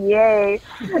you're like, "Yay!"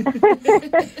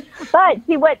 But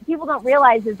see, what people don't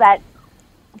realize is that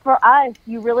for us,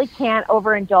 you really can't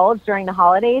overindulge during the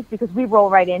holidays because we roll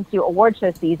right into award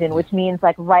show season, which means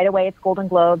like right away it's Golden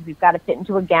Globes. You've got to fit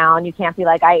into a gown. You can't be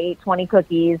like, I ate 20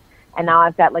 cookies and now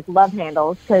I've got like love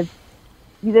handles, because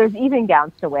there's evening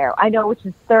gowns to wear. I know, which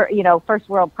is first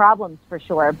world problems for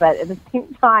sure, but at the same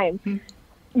time,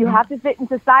 you have to fit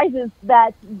into sizes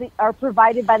that are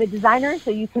provided by the designer,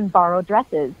 so you can borrow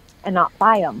dresses and not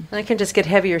buy them. And I can just get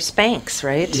heavier Spanx,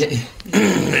 right? Yeah,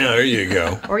 there you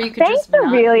go. Or you could Spanx are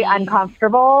really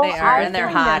uncomfortable. They are, and they're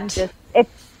hot.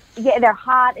 They're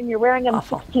hot, and you're wearing them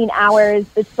 16 hours.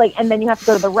 It's like, and then you have to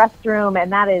go to the restroom,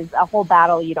 and that is a whole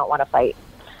battle you don't want to fight.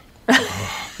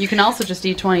 You can also just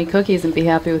eat 20 cookies and be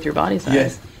happy with your body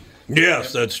size.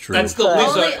 Yes, that's true. That's the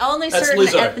Lizzo. Only certain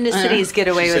ethnicities get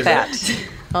away with that.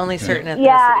 Only certain ethnicities.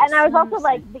 Yeah, and I was also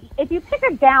like, if you pick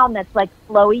a gown that's like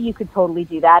flowy, you could totally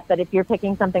do that. But if you're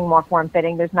picking something more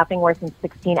form-fitting, there's nothing worse than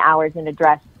 16 hours in a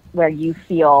dress where you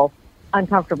feel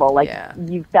uncomfortable, like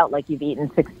you felt like you've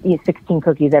eaten 16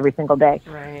 cookies every single day.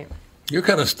 Right. You're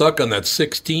kind of stuck on that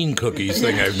 16 cookies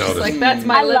thing, I've noticed. Like, that's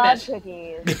my limit. Love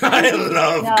cookies. I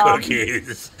love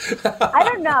cookies. I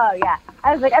don't know, yeah.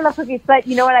 I was like, I love cookies, but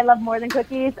you know what I love more than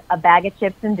cookies? A bag of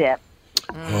chips and dip.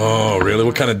 Oh, really?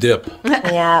 What kind of dip?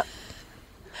 Yeah.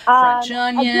 French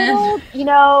onion. A good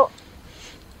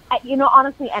old,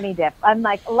 honestly, any dip. I'm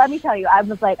like, let me tell you, I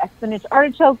was like a spinach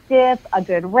artichoke dip, a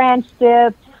good ranch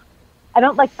dip. I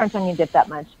don't like French onion dip that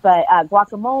much, but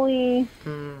guacamole.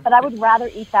 But I would rather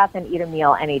eat that than eat a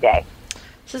meal any day.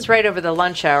 This is right over the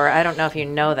lunch hour. I don't know if you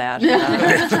know that.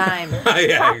 Time.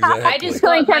 Yeah, exactly. I just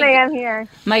It's 10 a.m. here.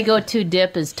 My go-to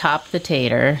dip is top the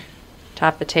tater.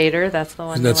 Top the tater, that's the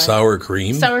one. Isn't that sour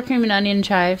cream? Sour cream and onion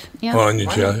chive. Yeah. Oh, onion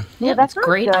chive. Yeah, that that's sounds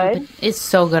great. good. It's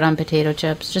so good on potato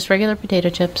chips. Just regular potato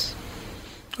chips.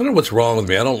 I don't know what's wrong with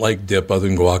me. I don't like dip other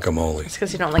than guacamole. It's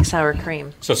because you don't like sour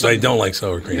cream. So I don't like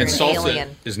sour cream. And salsa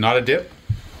alien. is not a dip?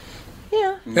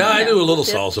 Yeah. Yeah, I do a little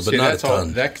salsa, but See, not a that's all-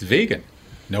 ton. That's vegan.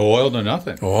 No oil, no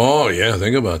nothing. Oh, yeah,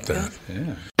 think about that.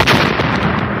 Yeah.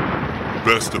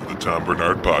 Best of the Tom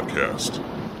Bernard Podcast.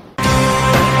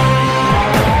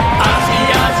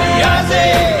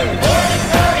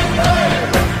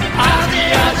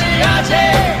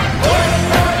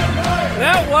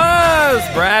 That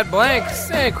was Brad Blanks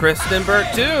and Kristen Burt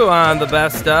too on the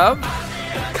best of.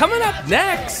 Coming up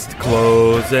next,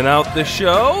 closing out the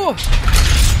show,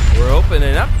 we're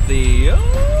opening up the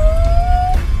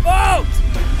vote.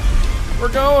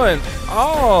 We're going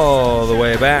all the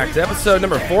way back to episode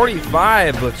number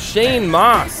 45 with Shane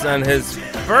Moss on his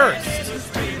first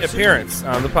appearance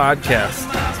on the podcast.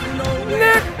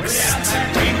 Next.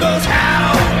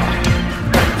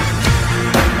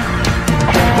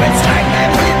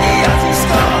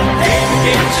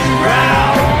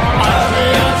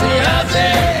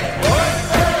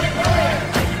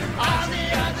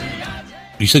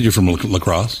 You said you're from La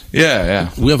Crosse? Yeah, yeah.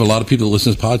 We have a lot of people that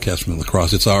listen to this podcast from La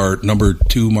Crosse. It's our number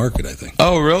 2 market, I think.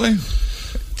 Oh, really?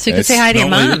 So you can say hi to your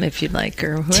mom if you'd like,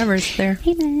 or whoever's there.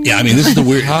 Hey, Mom. Yeah, I mean, this is the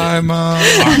weird... Hi, Mom.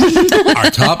 Our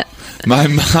top... My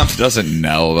mom doesn't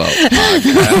know about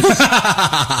podcasts.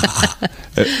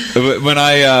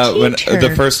 when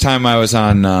the first time I was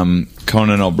on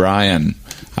Conan O'Brien,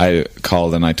 I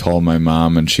called and I told my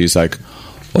mom, and she's like,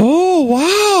 "Oh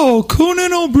wow,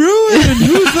 Conan O'Brien,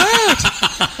 who's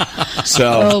that?"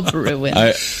 So O'Brien.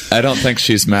 I don't think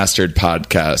she's mastered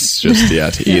podcasts just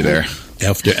yet either.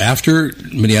 After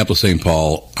Minneapolis, St.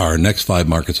 Paul, our next 5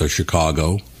 markets are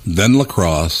Chicago, then La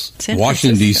Crosse, San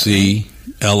Washington, Francisco. D.C.,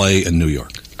 L.A., and New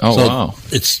York. Oh, wow.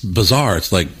 It's bizarre.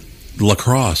 It's like La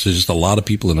Crosse. There's just a lot of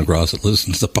people in La Crosse that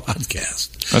listen to the podcast.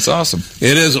 That's awesome.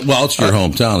 It is. Well, it's your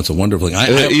hometown. It's a wonderful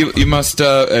thing. You must.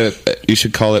 You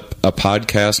should call it a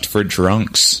podcast for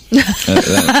drunks.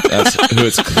 That's who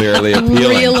it's clearly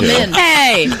appealing Reel to. them in.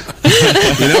 Hey!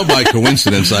 By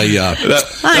coincidence, I'm not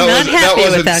happy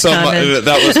with that comment.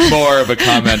 That was more of a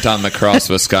comment on La Crosse,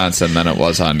 Wisconsin than it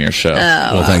was on your show.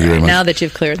 Well, thank you very much. Now that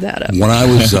you've cleared that up. When I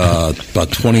was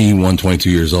about 21, 22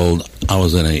 years old, I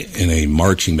was in a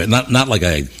marching band. Not like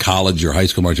a college or high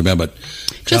school marching band, but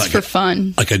Just for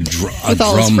fun. Like a with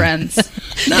all his friends.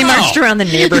 He marched around the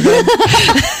neighborhood.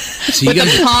 With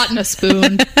a pot and a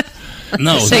spoon.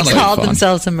 No, it was they not called like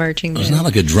themselves a marching It was band. not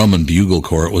like a drum and bugle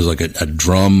corps. It was like a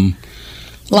drum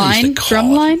Line?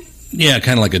 Drum line? Yeah,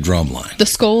 kind of like a drum line. The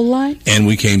skull line? And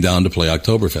we came down to play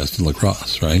Oktoberfest in La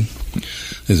Crosse, right?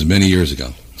 This is many years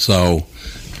ago. So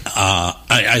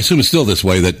I assume it's still this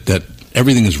way that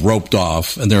everything is roped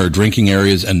off and there are drinking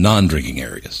areas and non-drinking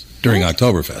areas during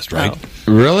Oktoberfest, right?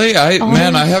 Really? I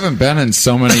haven't been in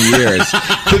so many years.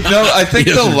 But no, I think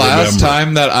the last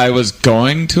time that I was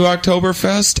going to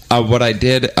Oktoberfest, what I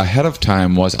did ahead of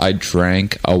time was I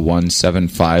drank a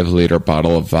 1.75 liter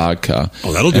bottle of vodka.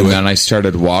 Oh, that'll do and it. then I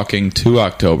started walking to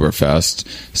Oktoberfest,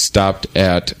 stopped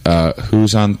at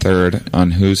Who's on 3rd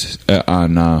on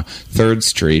 3rd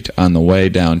Street on the way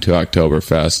down to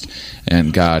Oktoberfest,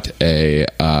 and got a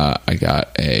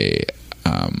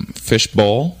fish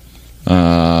bowl.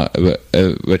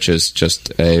 Which is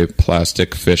just a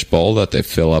plastic fish bowl that they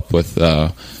fill up with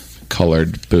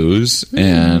colored booze,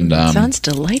 and sounds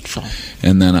delightful.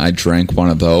 And then I drank one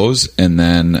of those, and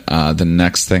then the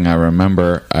next thing I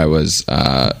remember, I was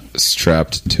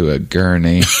strapped to a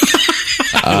gurney.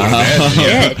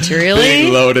 Really?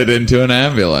 Being loaded into an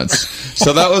ambulance.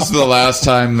 So that was the last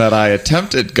time that I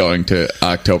attempted going to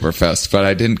Oktoberfest, but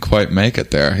I didn't quite make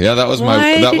it there. Yeah, that was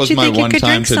my one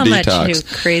time to detox. You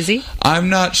crazy? I'm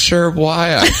not sure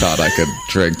why I thought I could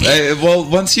drink. Well,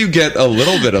 once you get a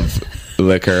little bit of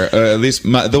liquor, at least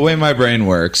the way my brain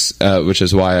works, which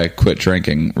is why I quit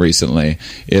drinking recently,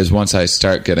 is once I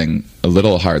start getting a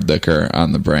little hard liquor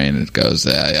on the brain, it goes,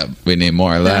 yeah, we need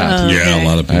more of that. Yeah, a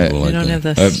lot of people like that. You don't have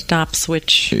the stop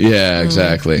switch. Yeah,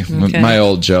 exactly. Okay. My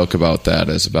old joke about that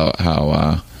is about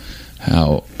how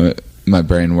my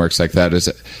brain works like that.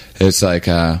 It's like,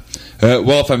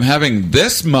 well, if I'm having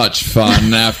this much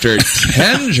fun after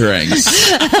 10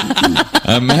 drinks,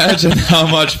 imagine how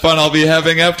much fun I'll be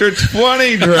having after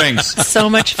 20 drinks. So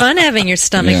much fun having your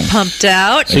stomach pumped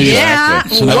out. Exactly. Yeah.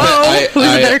 So Whoa. Who's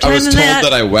a better I time was than told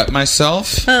that? I wet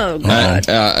myself. Oh, God.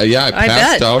 I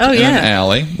passed out in an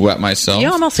alley, wet myself,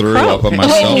 You almost threw croaked. up on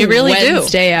myself. You really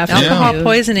Wednesday do. afternoon. Alcohol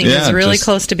poisoning is really just-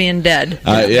 close to being dead.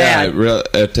 It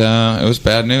was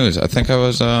bad news. I think I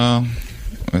was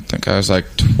like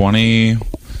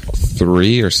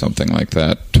 23 or something like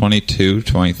that. 22,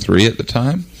 23 at the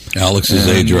time. Alex's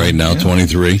age right now,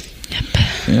 23.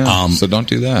 Yeah. So don't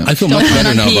do that. I feel much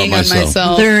better now about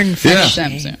myself. Learn from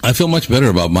I feel much better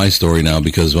about my story now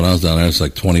because when I was down there, I was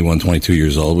like 21, 22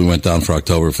 years old. We went down for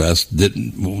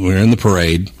Oktoberfest. We were in the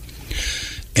parade,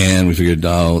 and we figured,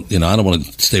 I don't want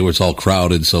to stay where it's all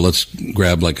crowded, so let's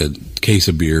grab like a case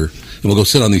of beer, and we'll go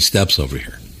sit on these steps over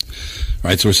here.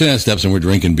 Right, so we're sitting on the steps and we're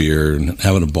drinking beer and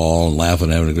having a ball and laughing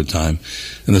and having a good time.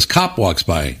 And this cop walks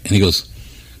by and he goes,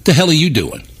 "What the hell are you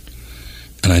doing?"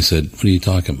 And I said, "What are you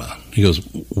talking about?" He goes,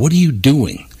 "What are you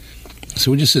doing?" So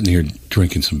we're just sitting here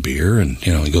drinking some beer, and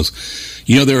he goes,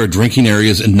 "There are drinking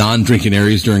areas and non-drinking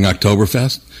areas during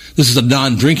Oktoberfest. This is a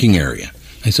non-drinking area."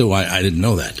 I said, "Well, I didn't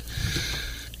know that."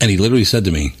 And he literally said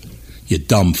to me, "You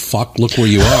dumb fuck, look where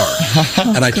you are."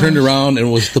 And I turned around and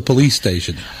it was the police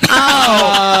station.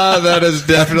 That is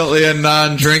definitely a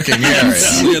non-drinking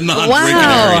area.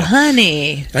 Wow,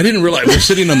 honey. I didn't realize we're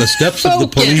sitting on the steps of the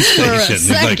police station. It's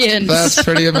like, that's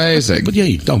pretty amazing. But yeah,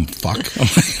 you dumb fuck.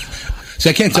 See,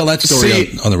 I can't tell that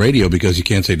story on the radio because you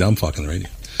can't say dumb fuck on the radio.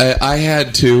 I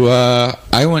had to.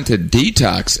 I went to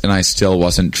detox, and I still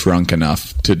wasn't drunk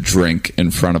enough to drink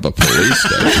in front of a police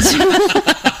station.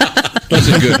 That's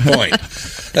a good point.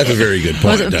 That's a very good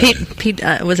point.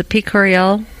 Was it Pete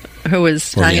Coriel who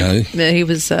was Corielli? he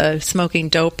was smoking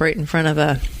dope right in front of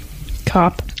a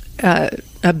cop, a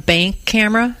bank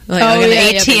camera, like Oh, an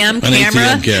yeah, ATM yeah. camera.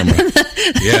 An ATM camera.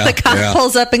 Yeah, the cop yeah.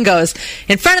 pulls up and goes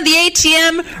in front of the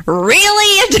ATM.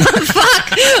 Really, you dumb fuck?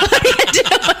 What are you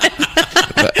doing?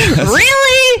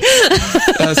 Really?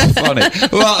 That's funny.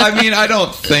 Well, I mean, I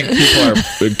don't think people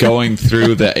are going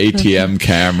through the ATM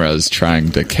cameras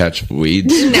trying to catch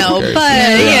weeds. No, but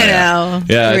yeah,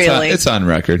 really, it's on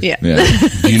record. Yeah.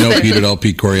 Do you know Pete at all,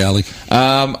 Pete Corielli?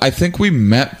 I think we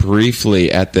met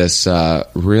briefly at this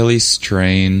really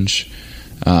strange.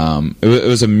 It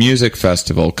was a music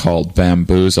festival called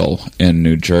Bamboozle in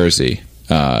New Jersey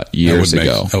years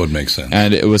ago. That would make sense.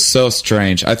 And it was so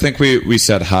strange. I think we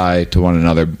said hi to one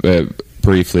another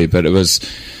briefly, but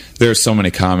there were so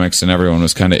many comics and everyone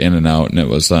was kind of in and out, and it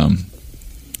was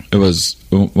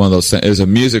one of those things. It was a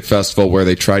music festival where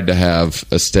they tried to have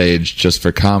a stage just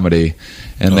for comedy,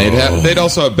 and they'd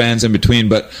also have bands in between,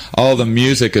 but all the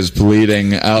music is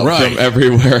bleeding out from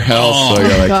everywhere else, so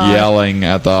you're like yelling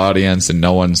at the audience, and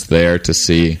no one's there to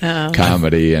see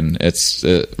comedy, and it's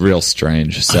a real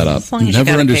strange setup.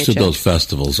 Never understood those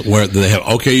festivals where they have,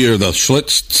 you're the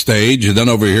Schlitz stage, and then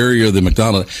over here you're the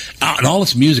McDonald's, and all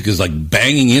this music is like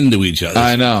banging into each other.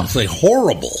 I know. It's like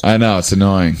horrible. I know, it's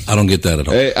annoying. I don't get that at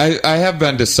all. I have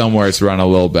been to somewhere it's run a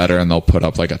little better, and they'll put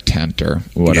up like a tent or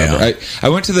whatever. Yeah. I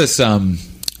went to this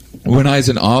when I was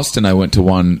in Austin. I went to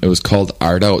one. It was called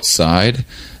Art Outside,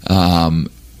 a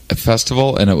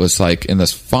festival, and it was like in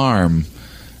this farm,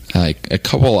 like a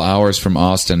couple hours from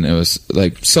Austin. It was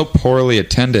like so poorly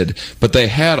attended, but they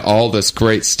had all this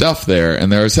great stuff there,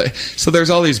 and there's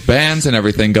all these bands and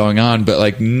everything going on, but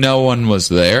like no one was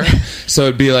there. So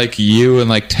it'd be like you and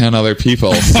like 10 other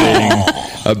people seeing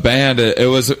a band. It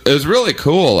was really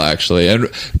cool actually,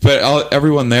 but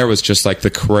everyone there was just like the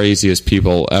craziest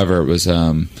people ever. It was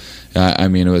I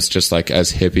mean, it was just like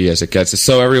as hippie as it gets.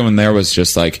 So everyone there was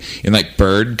just like in like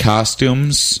bird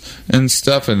costumes and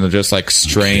stuff, and they're just like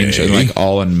strange and like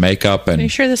all in makeup. And are you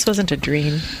sure this wasn't a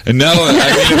dream? No, I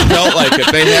mean it felt like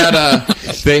it.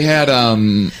 They had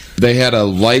they had a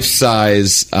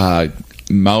life-size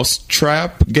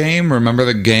mousetrap game. Remember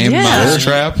the game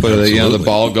Mousetrap, where the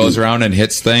ball goes around and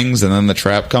hits things, and then the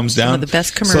trap comes down. One of the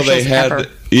best commercials ever. So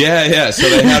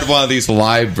they had one of these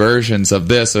live versions of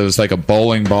this. It was like a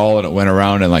bowling ball, and it went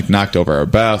around and like knocked over a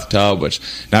bathtub, which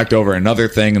knocked over another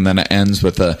thing, and then it ends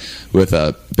with a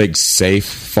big safe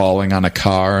falling on a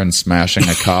car and smashing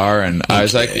a car. And I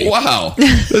was like, wow,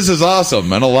 this is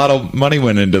awesome. And a lot of money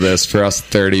went into this for us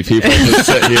 30 people to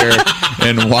sit here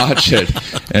and watch it.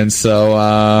 And so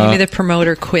maybe the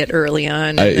promoter quit early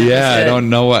on. I don't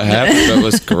know what happened. It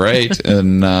was great,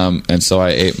 and so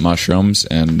I ate mushrooms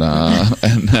and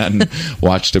then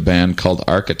watched a band called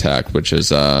Architect, which is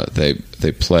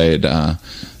they played their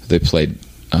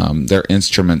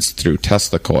instruments through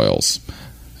Tesla coils.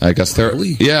 I guess they're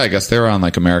I guess they were on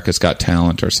like America's Got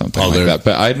Talent or something like that.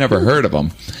 But I'd never heard of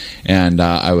them, and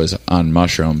I was on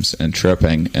mushrooms and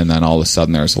tripping, and then all of a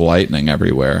sudden there's lightning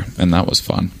everywhere, and that was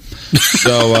fun.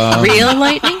 So real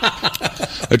lightning?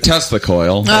 A Tesla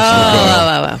coil.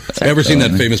 Ever seen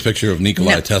that famous picture of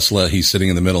Nikola Tesla? He's sitting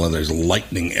in the middle, and there's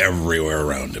lightning everywhere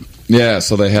around him. Yeah,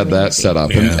 so they had that set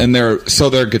up, and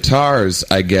their guitars,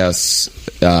 I guess,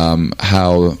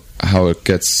 how it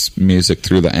gets music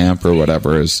through the amp or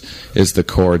whatever is the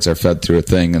chords are fed through a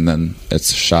thing, and then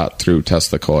it's shot through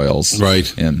Tesla coils,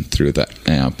 right, and through the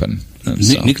amp. And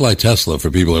so. Nikola Tesla,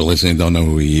 for people who are listening, don't know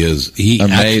who he is.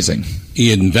 Amazing.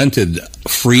 He invented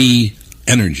free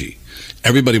energy.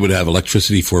 Everybody would have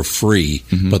electricity for free,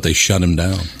 but they shut him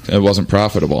down. It wasn't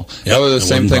profitable. That was the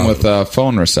same thing with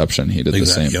phone reception. He did the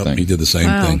same thing. He did the same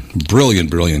thing.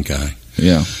 Brilliant guy.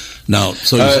 Yeah. Now,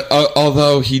 so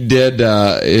although he did,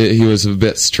 he was a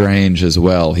bit strange as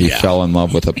well. He fell in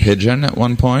love with a pigeon at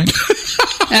one point.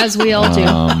 As we all do.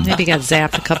 Maybe got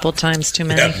zapped a couple of times too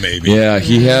many. Yeah, maybe. Yeah,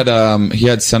 he had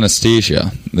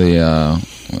synesthesia,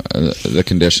 the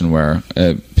condition where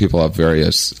people have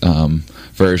various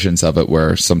versions of it,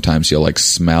 where sometimes you'll like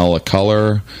smell a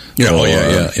color, you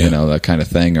know, that kind of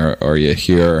thing, or you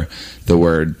hear the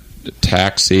word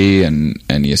taxi and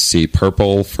you see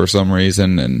purple for some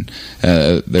reason, and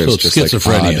there's just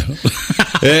schizophrenia.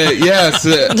 Like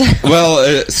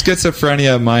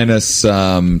schizophrenia minus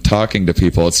talking to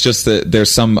people. It's just that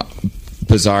there's some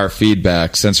bizarre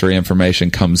feedback, sensory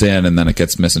information comes in, and then it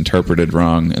gets misinterpreted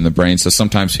wrong in the brain. So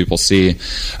sometimes people see,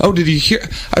 oh, did you hear?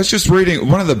 I was just reading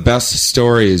one of the best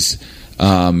stories.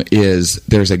 Is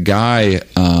there's a guy?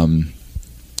 I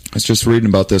was just reading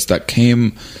about this that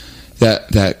came.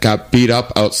 That got beat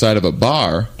up outside of a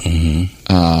bar.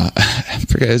 I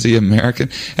forget, is he American?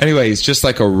 Anyway, he's just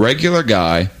like a regular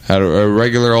guy, had a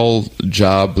regular old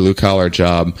job, blue-collar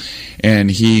job, and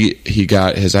he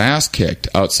got his ass kicked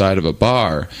outside of a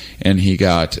bar, and he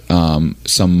got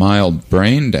some mild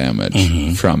brain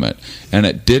damage from it. And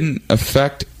it didn't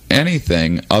affect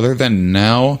anything other than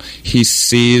now he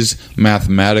sees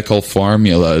mathematical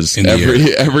formulas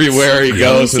everywhere he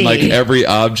goes, and like every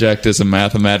object is a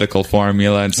mathematical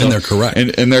formula, and they're correct.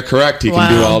 And they're correct. He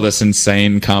can do all this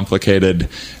insane, complicated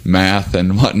math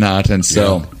and whatnot. And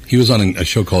so he was on a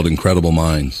show called Incredible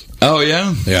Minds. Oh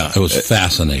yeah, yeah, it was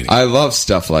fascinating. I love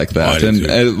stuff like that.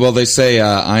 Well, they say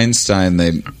Einstein.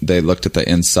 They looked at the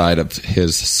inside of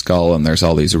his skull, and there's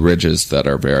all these ridges that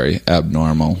are very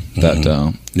abnormal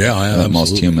that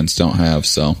most humans don't have.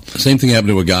 So same thing happened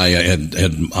to a guy had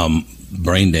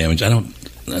brain damage.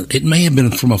 It may have been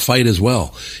from a fight as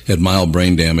well. He had mild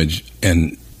brain damage,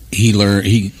 and he learned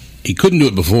he couldn't do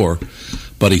it before.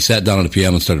 But he sat down on the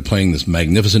piano and started playing this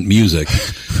magnificent music.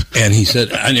 And he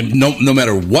said, no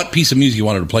matter what piece of music he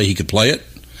wanted to play, he could play it.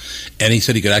 And he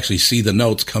said he could actually see the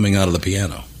notes coming out of the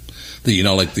piano.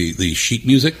 Like the sheet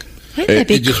music.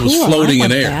 It just was floating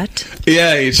in air. That.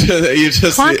 Yeah, you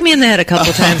just clonk me in the head a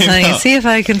couple times, honey. See if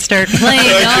I can start playing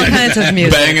all kinds of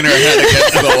music. Banging her head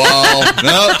against the wall.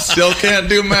 Nope, still can't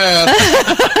do math.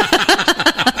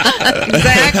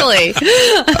 Exactly.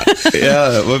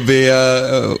 It would be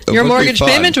your mortgage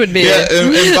payment would be. Yeah,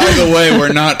 and by the way,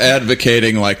 we're not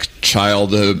advocating like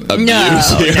child abuse or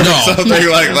something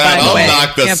like that. I'll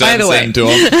knock the sense into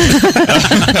them.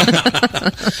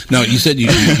 No, you said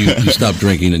you stopped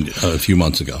drinking a few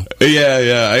months ago.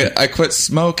 Yeah. I quit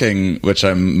smoking, which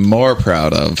I'm more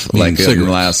proud of. In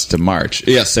last March.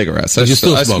 Yeah, cigarettes. I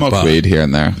smoke weed here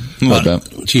and there. A little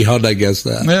bit. Gee, how'd I guess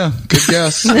that? Yeah, good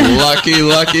guess.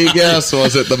 Lucky guess.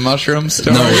 Was it the mushroom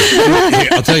story? No,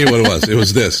 I'll tell you what it was. It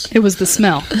was this. It was the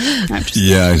smell. I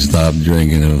stopped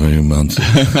drinking a few months ago.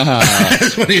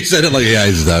 That's when you said it,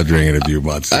 I stopped drinking a few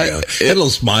months ago. A little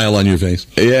smile on your face.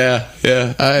 Yeah.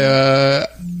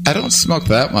 I don't smoke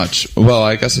that much. Well,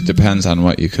 I guess it depends on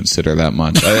what you consider that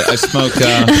much. I smoke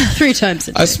 3 times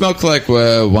a day. I smoke like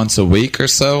once a week or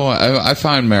so. I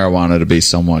find marijuana to be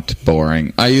somewhat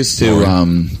boring. I used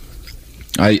to.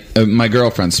 My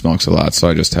girlfriend smokes a lot, so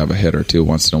I just have a hit or two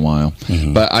once in a while.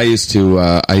 Mm-hmm. But I used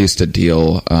to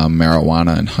deal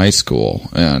marijuana in high school,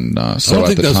 and so I don't think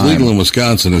at the that's time, legal in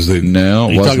Wisconsin. Is they? No,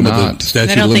 it was not.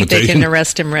 I don't think they can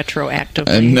arrest him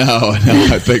retroactively. No,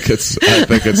 I think it's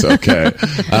okay.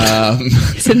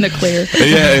 It's in the clear.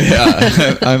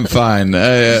 Yeah, I'm fine.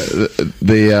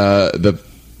 The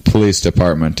police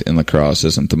department in La Crosse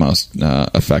isn't the most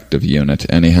effective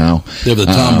unit, anyhow. They have the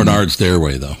Tom Bernard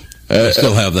stairway, though. I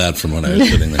still have that from when I was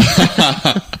sitting there.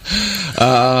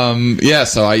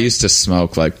 So I used to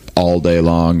smoke like all day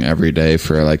long, every day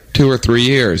for like 2 or 3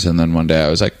 years, and then one day I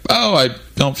was like, "Oh, I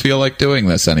don't feel like doing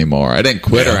this anymore." I didn't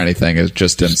quit or anything; it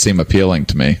just didn't seem appealing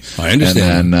to me. I understand.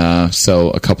 And then so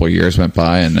a couple of years went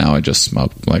by, and now I just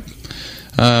smoke like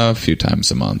a few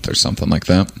times a month or something like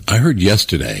that. I heard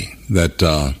yesterday that.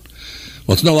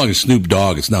 Well, it's no longer Snoop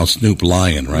Dogg; it's now Snoop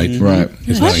Lion, right? Mm-hmm. Right.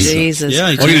 Oh, Jesus! Yeah,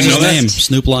 you didn't know that? Name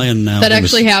Snoop Lion now. That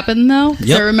actually happened, though.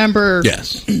 Yep. I remember.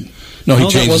 Yes. No, he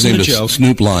changed his name to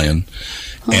Snoop Lion,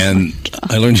 and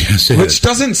I learned yesterday, which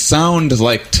doesn't sound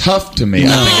like tough to me.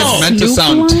 No. I think it's meant to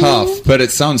sound tough, but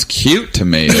it sounds cute to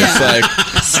me. It's like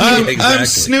I'm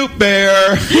Snoop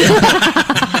Bear.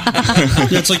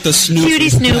 It's like the Snoop Cutie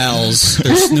Snoop pals.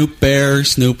 There's Snoop Bear,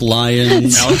 Snoop Lion.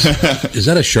 Is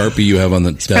that a Sharpie you have on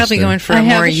the desk? Probably there? going for a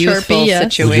more youthful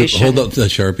situation. Hold up the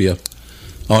Sharpie up.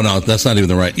 Oh, no, that's not even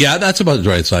the right. Yeah, that's about the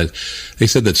right size. They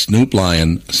said that Snoop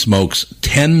Lion smokes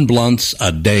 10 blunts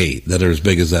a day that are as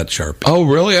big as that Sharpie. Oh,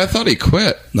 really? I thought he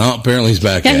quit. No, apparently he's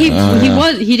back. Yeah, he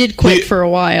did quit for a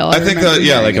while. I think that,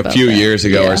 like a few years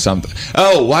ago or something.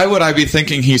 Oh, why would I be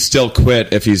thinking he still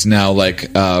quit if he's now like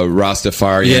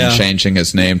Rastafarian changing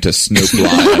his name to Snoop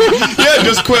Lion?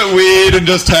 Just quit weed and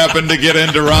just happened to get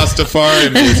into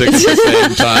Rastafari music at the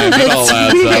same time. It all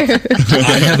adds up.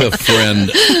 I have a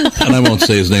friend, and I won't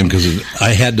say his name because I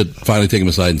had to finally take him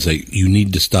aside and say, "You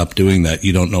need to stop doing that.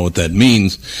 You don't know what that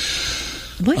means."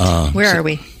 What? Where are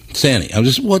we? Sandy.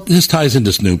 This ties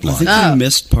into Snoop Lion. I think you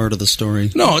missed part of the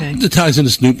story. No, it ties into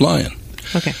Snoop Lion.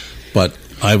 Okay. But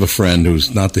I have a friend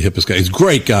who's not the hippest guy. He's a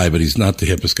great guy, but he's not the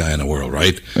hippest guy in the world,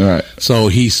 right? All right. So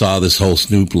he saw this whole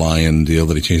Snoop Lion deal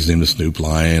that he changed his name to Snoop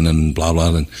Lion and blah,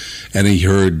 blah. And he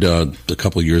heard a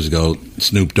couple of years ago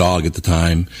Snoop Dogg at the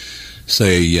time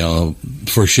say,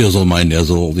 for shizzle, my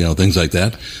nizzle, things like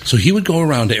that. So he would go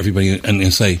around to everybody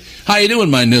and say, "How you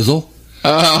doing, my nizzle?"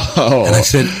 Oh. And I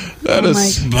said,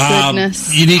 Bob,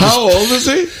 you need How old is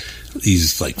he?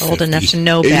 He's like 50. Old enough to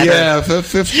know better. Yeah, a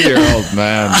 50-year-old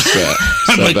man.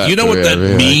 I'm like, you know what that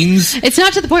means? It's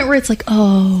not to the point where it's like,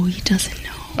 oh, he doesn't know.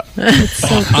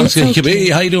 I'm saying, "Hey,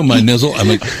 how you doing, my nizzle?" I'm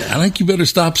like, I think you better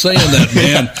stop saying that,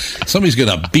 man. Somebody's going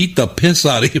to beat the piss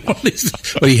out of you.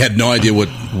 But he had no idea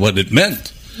what it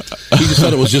meant. He just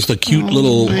thought it was just a cute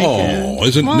little,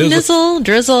 isn't nizzle,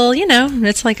 drizzle,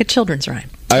 it's like a children's rhyme.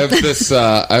 I have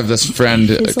this friend,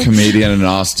 a comedian in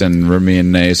Austin,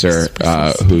 Ramin Nazer,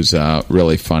 who's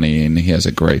really funny, and he has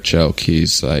a great joke.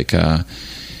 He's like, I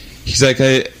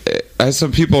had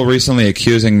some people recently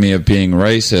accusing me of being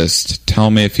racist. Tell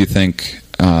me if you think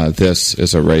this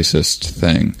is a racist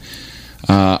thing.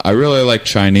 I really like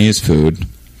Chinese food.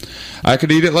 I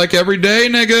could eat it like every day,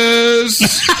 niggas.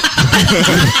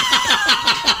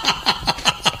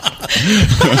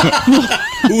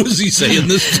 Who is he saying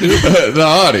this to? The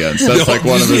audience. That's like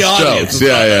one of his jokes.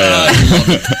 Yeah.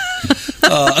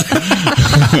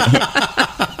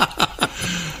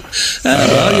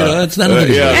 That's not a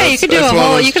Hey, you could do a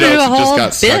whole bit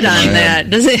on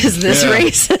that. Is this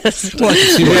racist?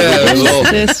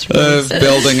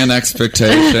 Building an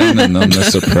expectation and then the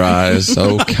surprise.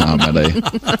 Oh, comedy.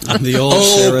 The old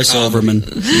Sarah Silverman.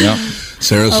 Yeah.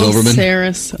 Sarah Silverman?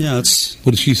 Yeah, it's...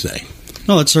 What did she say?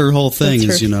 No, it's her whole thing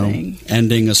is,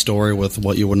 ending a story with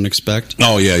what you wouldn't expect.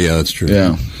 Oh, yeah, that's true.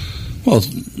 Yeah. Well,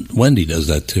 Wendy does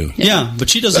that too. Yeah, but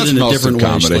she does it in a different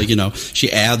way.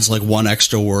 She adds like one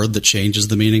extra word that changes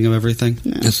the meaning of everything.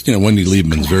 It's, Wendy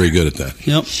Liebman's very good at that.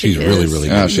 Yep. She's really, really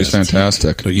good. Yeah, she's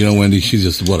fantastic. But Wendy, she's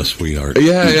just, what a sweetheart.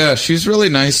 Yeah. She's really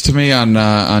nice to me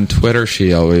on Twitter.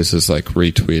 She always is like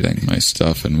retweeting my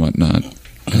stuff and whatnot.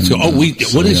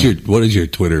 What is your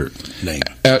Twitter name?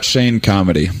 At Shane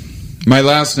Comedy. My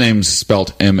last name's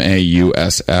spelled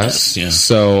Mauss. Yeah.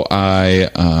 So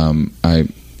I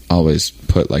always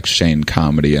put like Shane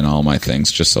Comedy in all my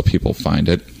things just so people find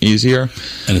it easier.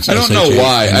 And it's I don't know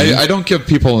why. I don't give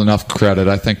people enough credit.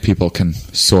 I think people can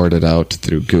sort it out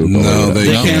through Google. No,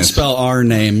 they can't spell our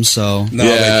name, so no,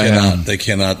 they cannot. They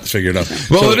cannot figure it out.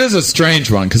 Well, it is a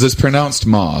strange one because it's pronounced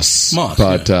Moss,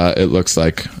 but it looks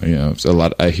like a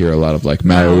lot. I hear a lot of like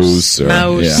mouse,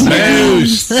 mouse.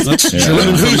 That's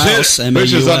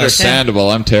which is understandable.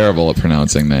 I'm terrible at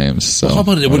pronouncing names. So how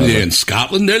about what are they in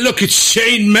Scotland? They look, it's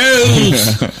Shane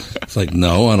Mills. It's like,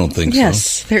 no, I don't think so.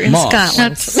 Yes, they're in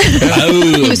Scotland.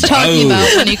 He was talking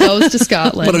about when he goes to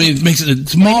Scotland. But I mean,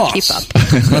 it's Moss. Keep up.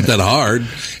 It's not that hard.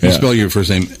 You spell your first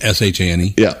name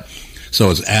Shane. Yeah. So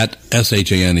it's at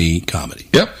Shane Comedy.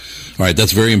 Yep. All right,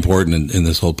 that's very important in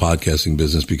this whole podcasting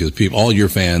business because all your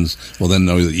fans will then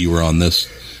know that you were on this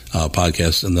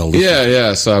podcast and they'll listen.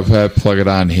 Yeah. So I plug it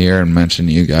on here and mention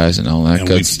you guys and all that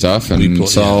good stuff. And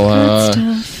it's all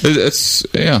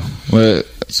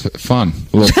it's fun.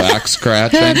 A little back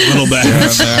scratching. A little back.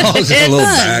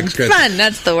 Back scratching. Fun.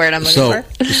 That's the word I'm looking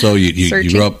for. So you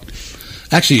grew up.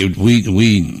 Actually,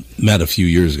 we met a few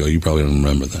years ago. You probably don't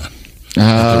remember that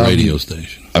at the radio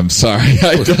station. I'm sorry,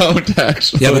 I don't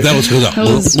actually. Yeah, but that was because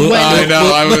I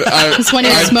know. It was when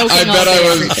he was smoking.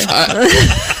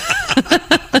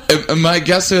 My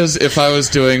guess is if I was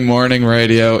doing morning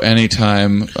radio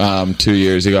anytime 2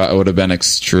 years ago, I would have been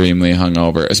extremely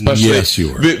hungover. Especially, yes,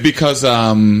 you were. Because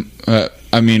I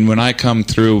mean, when I come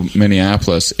through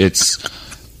Minneapolis, it's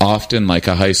often like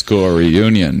a high school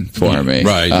reunion for me,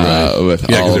 right?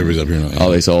 With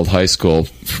all these old high school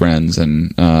friends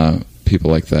and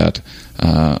people like that.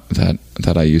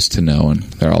 That I used to know, and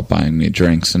they're all buying me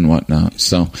drinks and whatnot.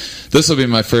 So this will be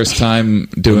my first time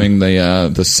doing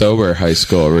the sober high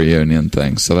school reunion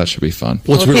thing. So that should be fun.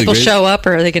 Will people show up,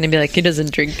 or are they going to be like, he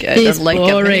doesn't drink? I don't like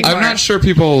him anymore? I'm not sure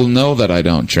people know that I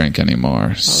don't drink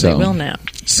anymore. So they will now.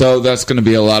 So that's going to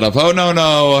be a lot of, oh, no,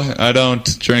 I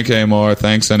don't drink anymore.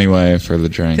 Thanks anyway for the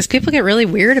drink. Because people get really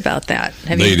weird about that.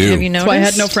 Have you noticed? That's why I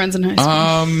had no friends in high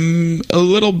school. A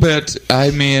little bit.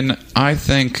 I mean, I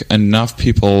think enough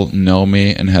people know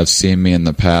me and have seen me in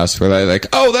the past where they're like,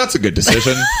 oh, that's a good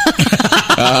decision.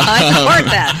 I support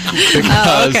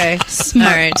that. Okay. Smart.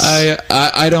 All right.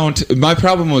 I don't. My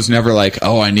problem was never like,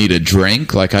 oh, I need a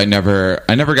drink. Like I never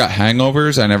got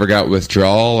hangovers. I never got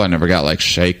withdrawal. I never got like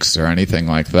shakes or anything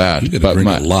like that. You got to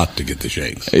drink a lot to get the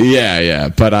shakes. Yeah.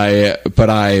 But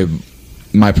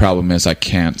my problem is I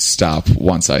can't stop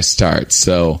once I start.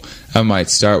 So I might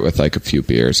start with like a few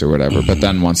beers or whatever, but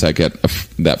then once I get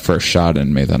that first shot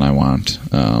in me, then I want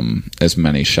as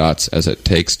many shots as it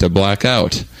takes to black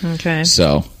out. Okay.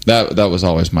 So that was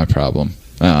always my problem.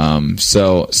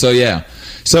 So yeah.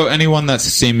 So anyone that's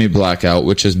seen me black out,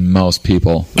 which is most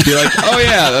people, be like, "Oh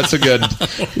yeah, that's a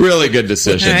really good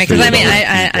decision." Because I mean,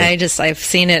 I've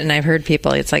seen it and I've heard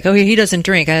people. It's like, "Oh, he doesn't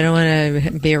drink. I don't want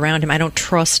to be around him. I don't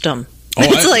trust him."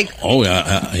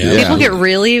 People get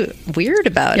really weird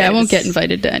about it. Yeah, I won't get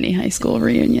invited to any high school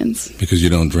reunions because you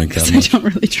don't drink that much. I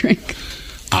don't really drink.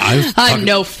 I'm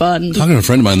no fun. Talking to a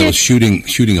friend of mine that was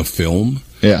shooting a film.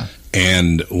 Yeah.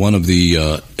 And one of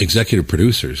the executive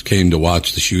producers came to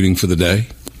watch the shooting for the day.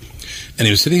 And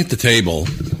he was sitting at the table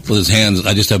with his hands.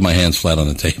 I just have my hands flat on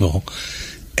the table.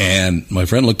 And my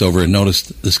friend looked over and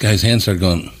noticed this guy's hands started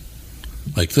going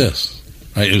like this.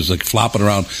 Right? It was like flopping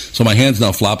around. So my hand's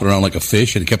now flopping around like a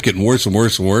fish. And it kept getting worse and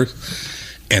worse and worse.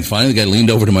 And finally the guy leaned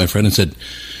over to my friend and said,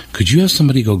 "Could you have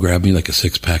somebody go grab me like a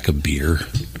 6-pack of beer?"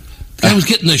 I was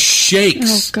getting the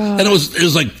shakes. Oh, God. And it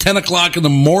was like 10 o'clock in the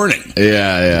morning.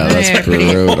 Yeah, that's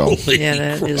brutal. Yeah,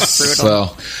 that is brutal.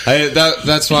 So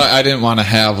that's why I didn't want to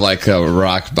have like a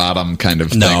rock bottom kind of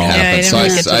thing happen. So I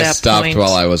stopped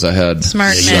while I was ahead.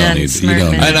 Smart man.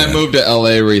 And I moved to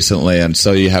LA recently, and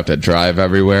so you have to drive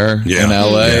everywhere in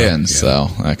LA, so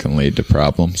that can lead to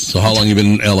problems. So how long you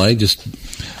been in LA? Just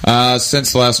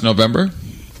since last November.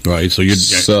 Right.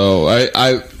 So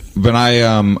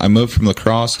I moved from La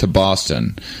Crosse to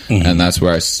Boston, and that's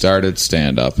where I started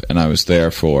stand-up, and I was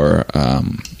there for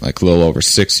like a little over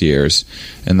 6 years,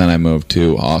 and then I moved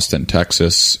to Austin,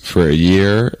 Texas for a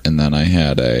year, and then I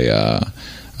had a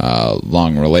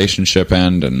long relationship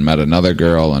end and met another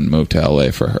girl and moved to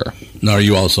LA for her. Now, are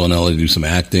you also in LA to do some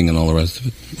acting and all the rest of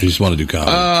it? You just want to do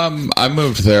comedy? I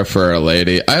moved there for a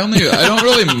lady. I don't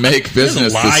really make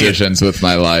business decisions with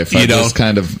my life.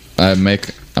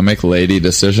 I make lady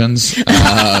decisions.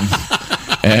 And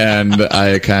and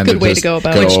I kind of Good way just to go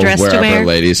about go it. Which dress to wherever wear?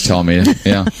 ladies tell me.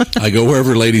 Yeah, I go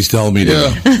wherever ladies tell me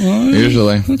to. Yeah,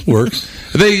 usually it works.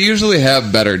 They usually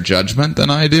have better judgment than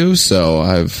I do, so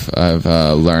I've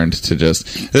learned to just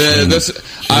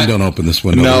I don't open this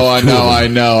window. No, I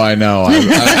know.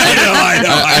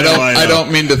 I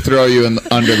don't mean to throw you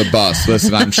under the bus.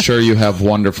 Listen, I'm sure you have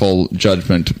wonderful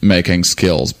judgment making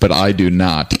skills, but I do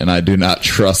not, and I do not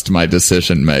trust my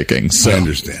decision making. So I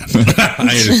understand. I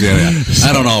understand that.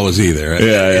 I don't always either.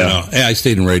 Yeah. Hey, I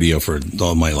stayed in radio for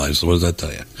all my life. So what does that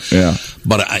tell you? Yeah.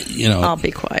 But I'll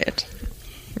be quiet.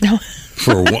 No.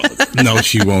 For what? No,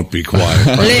 she won't be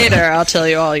quiet. Later, I'll tell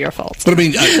you all your faults. But I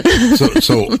mean,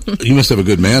 so you must have a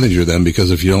good manager then,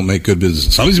 because if you don't make good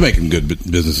business, somebody's making good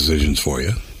business decisions for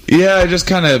you. Yeah, I just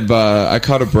kind of I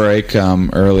caught a break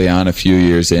early on, a few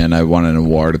years in. I won an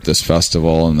award at this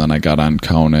festival, and then I got on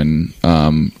Conan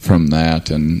from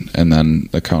that, and then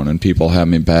the Conan people had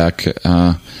me back,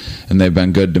 and they've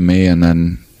been good to me. And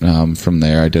then from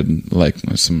there, I did like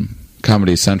some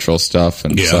Comedy Central stuff,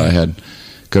 and so I had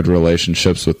good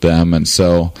relationships with them, and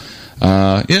so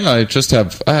I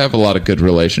have a lot of good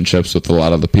relationships with a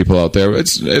lot of the people out there.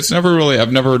 It's never really,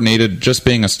 I've never needed, just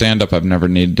being a stand-up, I've never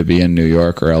needed to be in New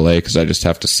York or LA, because I just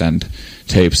have to send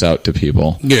tapes out to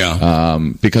people. Yeah.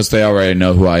 Because they already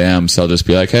know who I am, so I'll just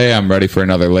be like, hey, I'm ready for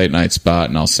another late night spot,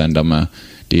 and I'll send them a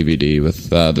DVD with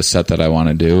the set that I want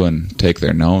to do and take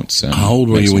their notes. And how old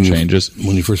were you when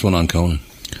you first went on Conan?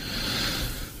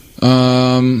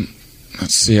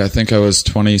 Let's see, I think I was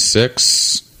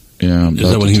 26. Yeah,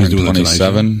 is that when he was doing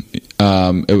 27?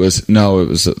 It was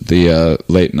the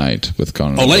late night with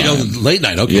Conan. Oh, late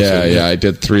night. Okay. Yeah. I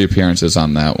did 3 appearances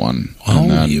on that one. How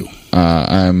old are you?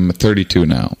 I'm 32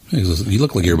 now. You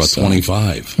look like you're about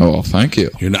 25. Oh, well, thank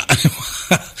you. You're not,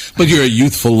 but you're a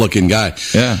youthful-looking guy.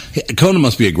 Yeah. Conan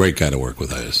must be a great guy to work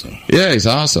with, I assume. Yeah, he's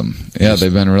awesome. Yeah,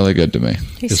 they've been really good to me.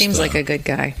 He seems like a good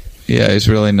guy. Yeah, he's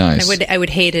really nice. I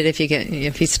would hate it if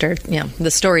you start,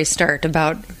 the stories start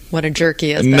about what a jerk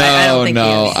he is. But No, I don't think he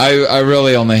is. I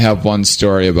really only have one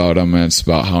story about him, and it's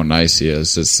about how nice he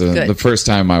is. It's the first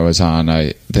time I was on.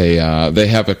 They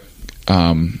have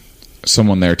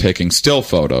someone there taking still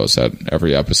photos at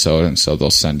every episode, and so they'll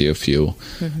send you a few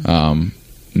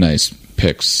nice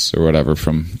pics or whatever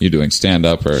from you doing stand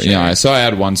up or So I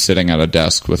had one sitting at a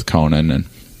desk with Conan, and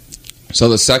so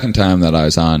the second time that I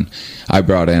was on, I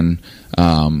brought in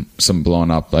some blown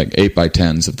up like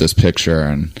 8x10s of this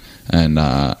picture, and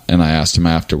I asked him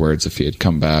afterwards if he had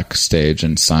come backstage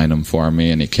and signed them for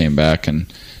me, and he came back and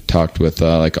talked with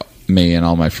like me and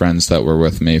all my friends that were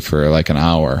with me for like an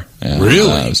hour. And,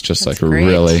 really? It was just like a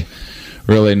really,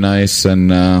 really nice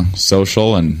and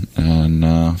social and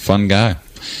fun guy.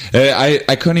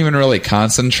 I couldn't even really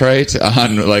concentrate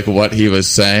on like what he was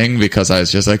saying, because I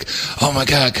was just like, oh my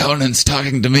god, Conan's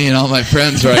talking to me and all my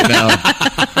friends right now.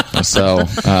 So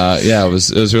it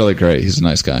was really great. He's a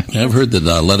nice guy. I've heard that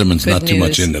Letterman's not too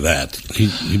much into that.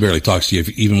 He barely talks to you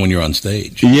even when you're on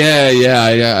stage.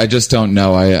 Yeah. I just don't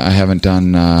know. I haven't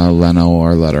done Leno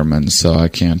or Letterman, so I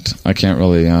can't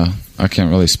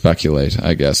really speculate,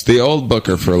 I guess. The old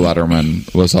booker for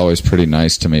Letterman was always pretty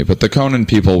nice to me, but the Conan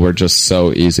people were just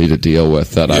so easy to deal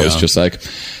with that I was just like,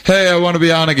 hey, I want to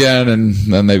be on again, and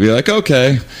then they'd be like,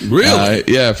 okay. Really?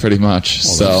 Yeah, pretty much.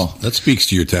 Well, that speaks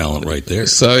to your talent right there.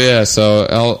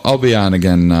 So I'll be on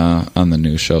again on the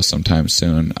new show sometime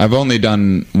soon. I've only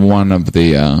done one of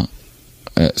the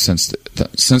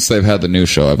since they've had the new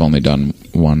show, I've only done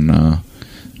one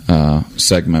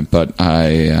segment, but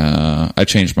I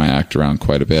changed my act around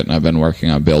quite a bit, and I've been working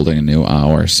on building a new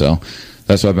hour, so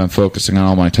that's what I've been focusing on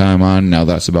all my time on. Now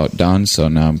that's about done, so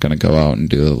now I'm going to go out and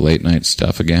do the late night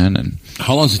stuff again. And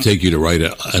how long does it take you to write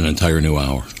an entire new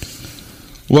hour?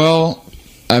 Well,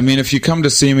 I mean, if you come to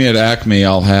see me at Acme,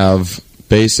 I'll have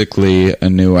basically a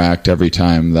new act every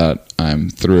time that I'm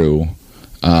through,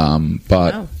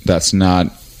 but that's not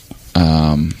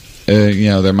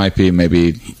there might be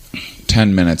maybe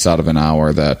 10 minutes out of an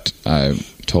hour that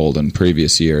I've told in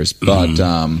previous years, but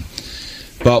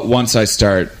once I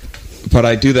start, but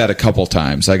I do that a couple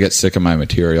times. I get sick of my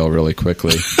material really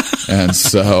quickly, and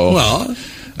so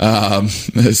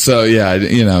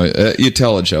you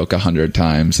tell a joke 100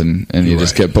 times and you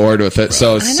just get bored with it.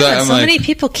 So many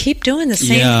people keep doing the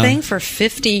same thing for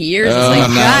 50 years. It's like,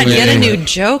 God, get a new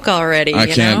joke already. I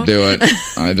can't do it.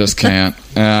 I just can't.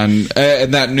 And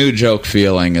that new joke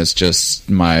feeling is just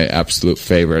my absolute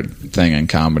favorite thing in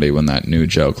comedy, when that new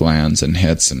joke lands and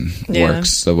hits and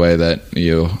works the way that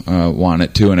you want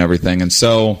it to and everything. And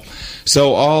so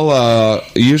I'll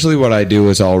usually what I do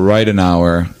is I'll write an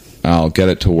hour, I'll get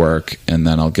it to work, and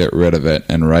then I'll get rid of it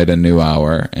and write a new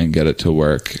hour and get it to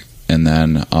work, and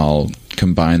then I'll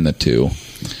combine the two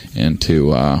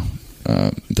into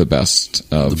the best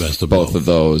of both of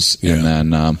those. Yeah.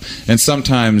 And then and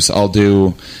sometimes I'll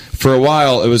do. For a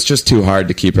while, it was just too hard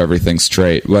to keep everything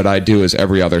straight. What I do is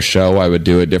every other show, I would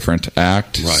do a different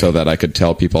act so that I could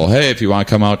tell people, hey, if you want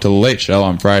to come out to the Late Show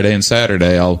on Friday and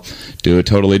Saturday, I'll do a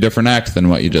totally different act than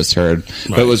what you just heard. Right.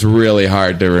 But it was really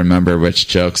hard to remember which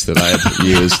jokes that I had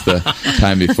used the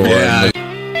time before. Yeah.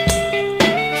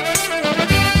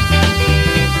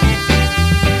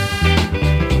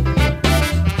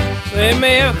 They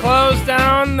may have closed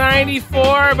down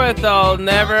 94, but they'll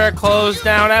never close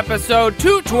down episode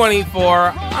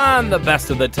 224 on the Best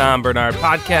of the Tom Bernard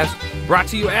podcast, brought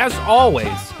to you, as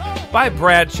always, by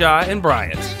Bradshaw and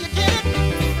Bryant.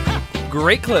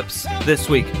 Great clips this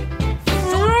week.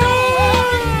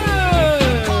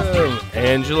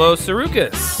 Angelo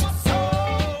Sarukis,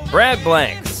 Brad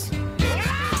Blanks,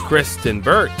 Kristen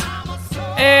Burt,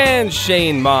 and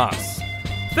Shane Moss.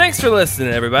 Thanks for listening,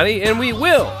 everybody, and we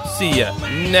will see you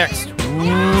next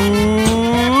week.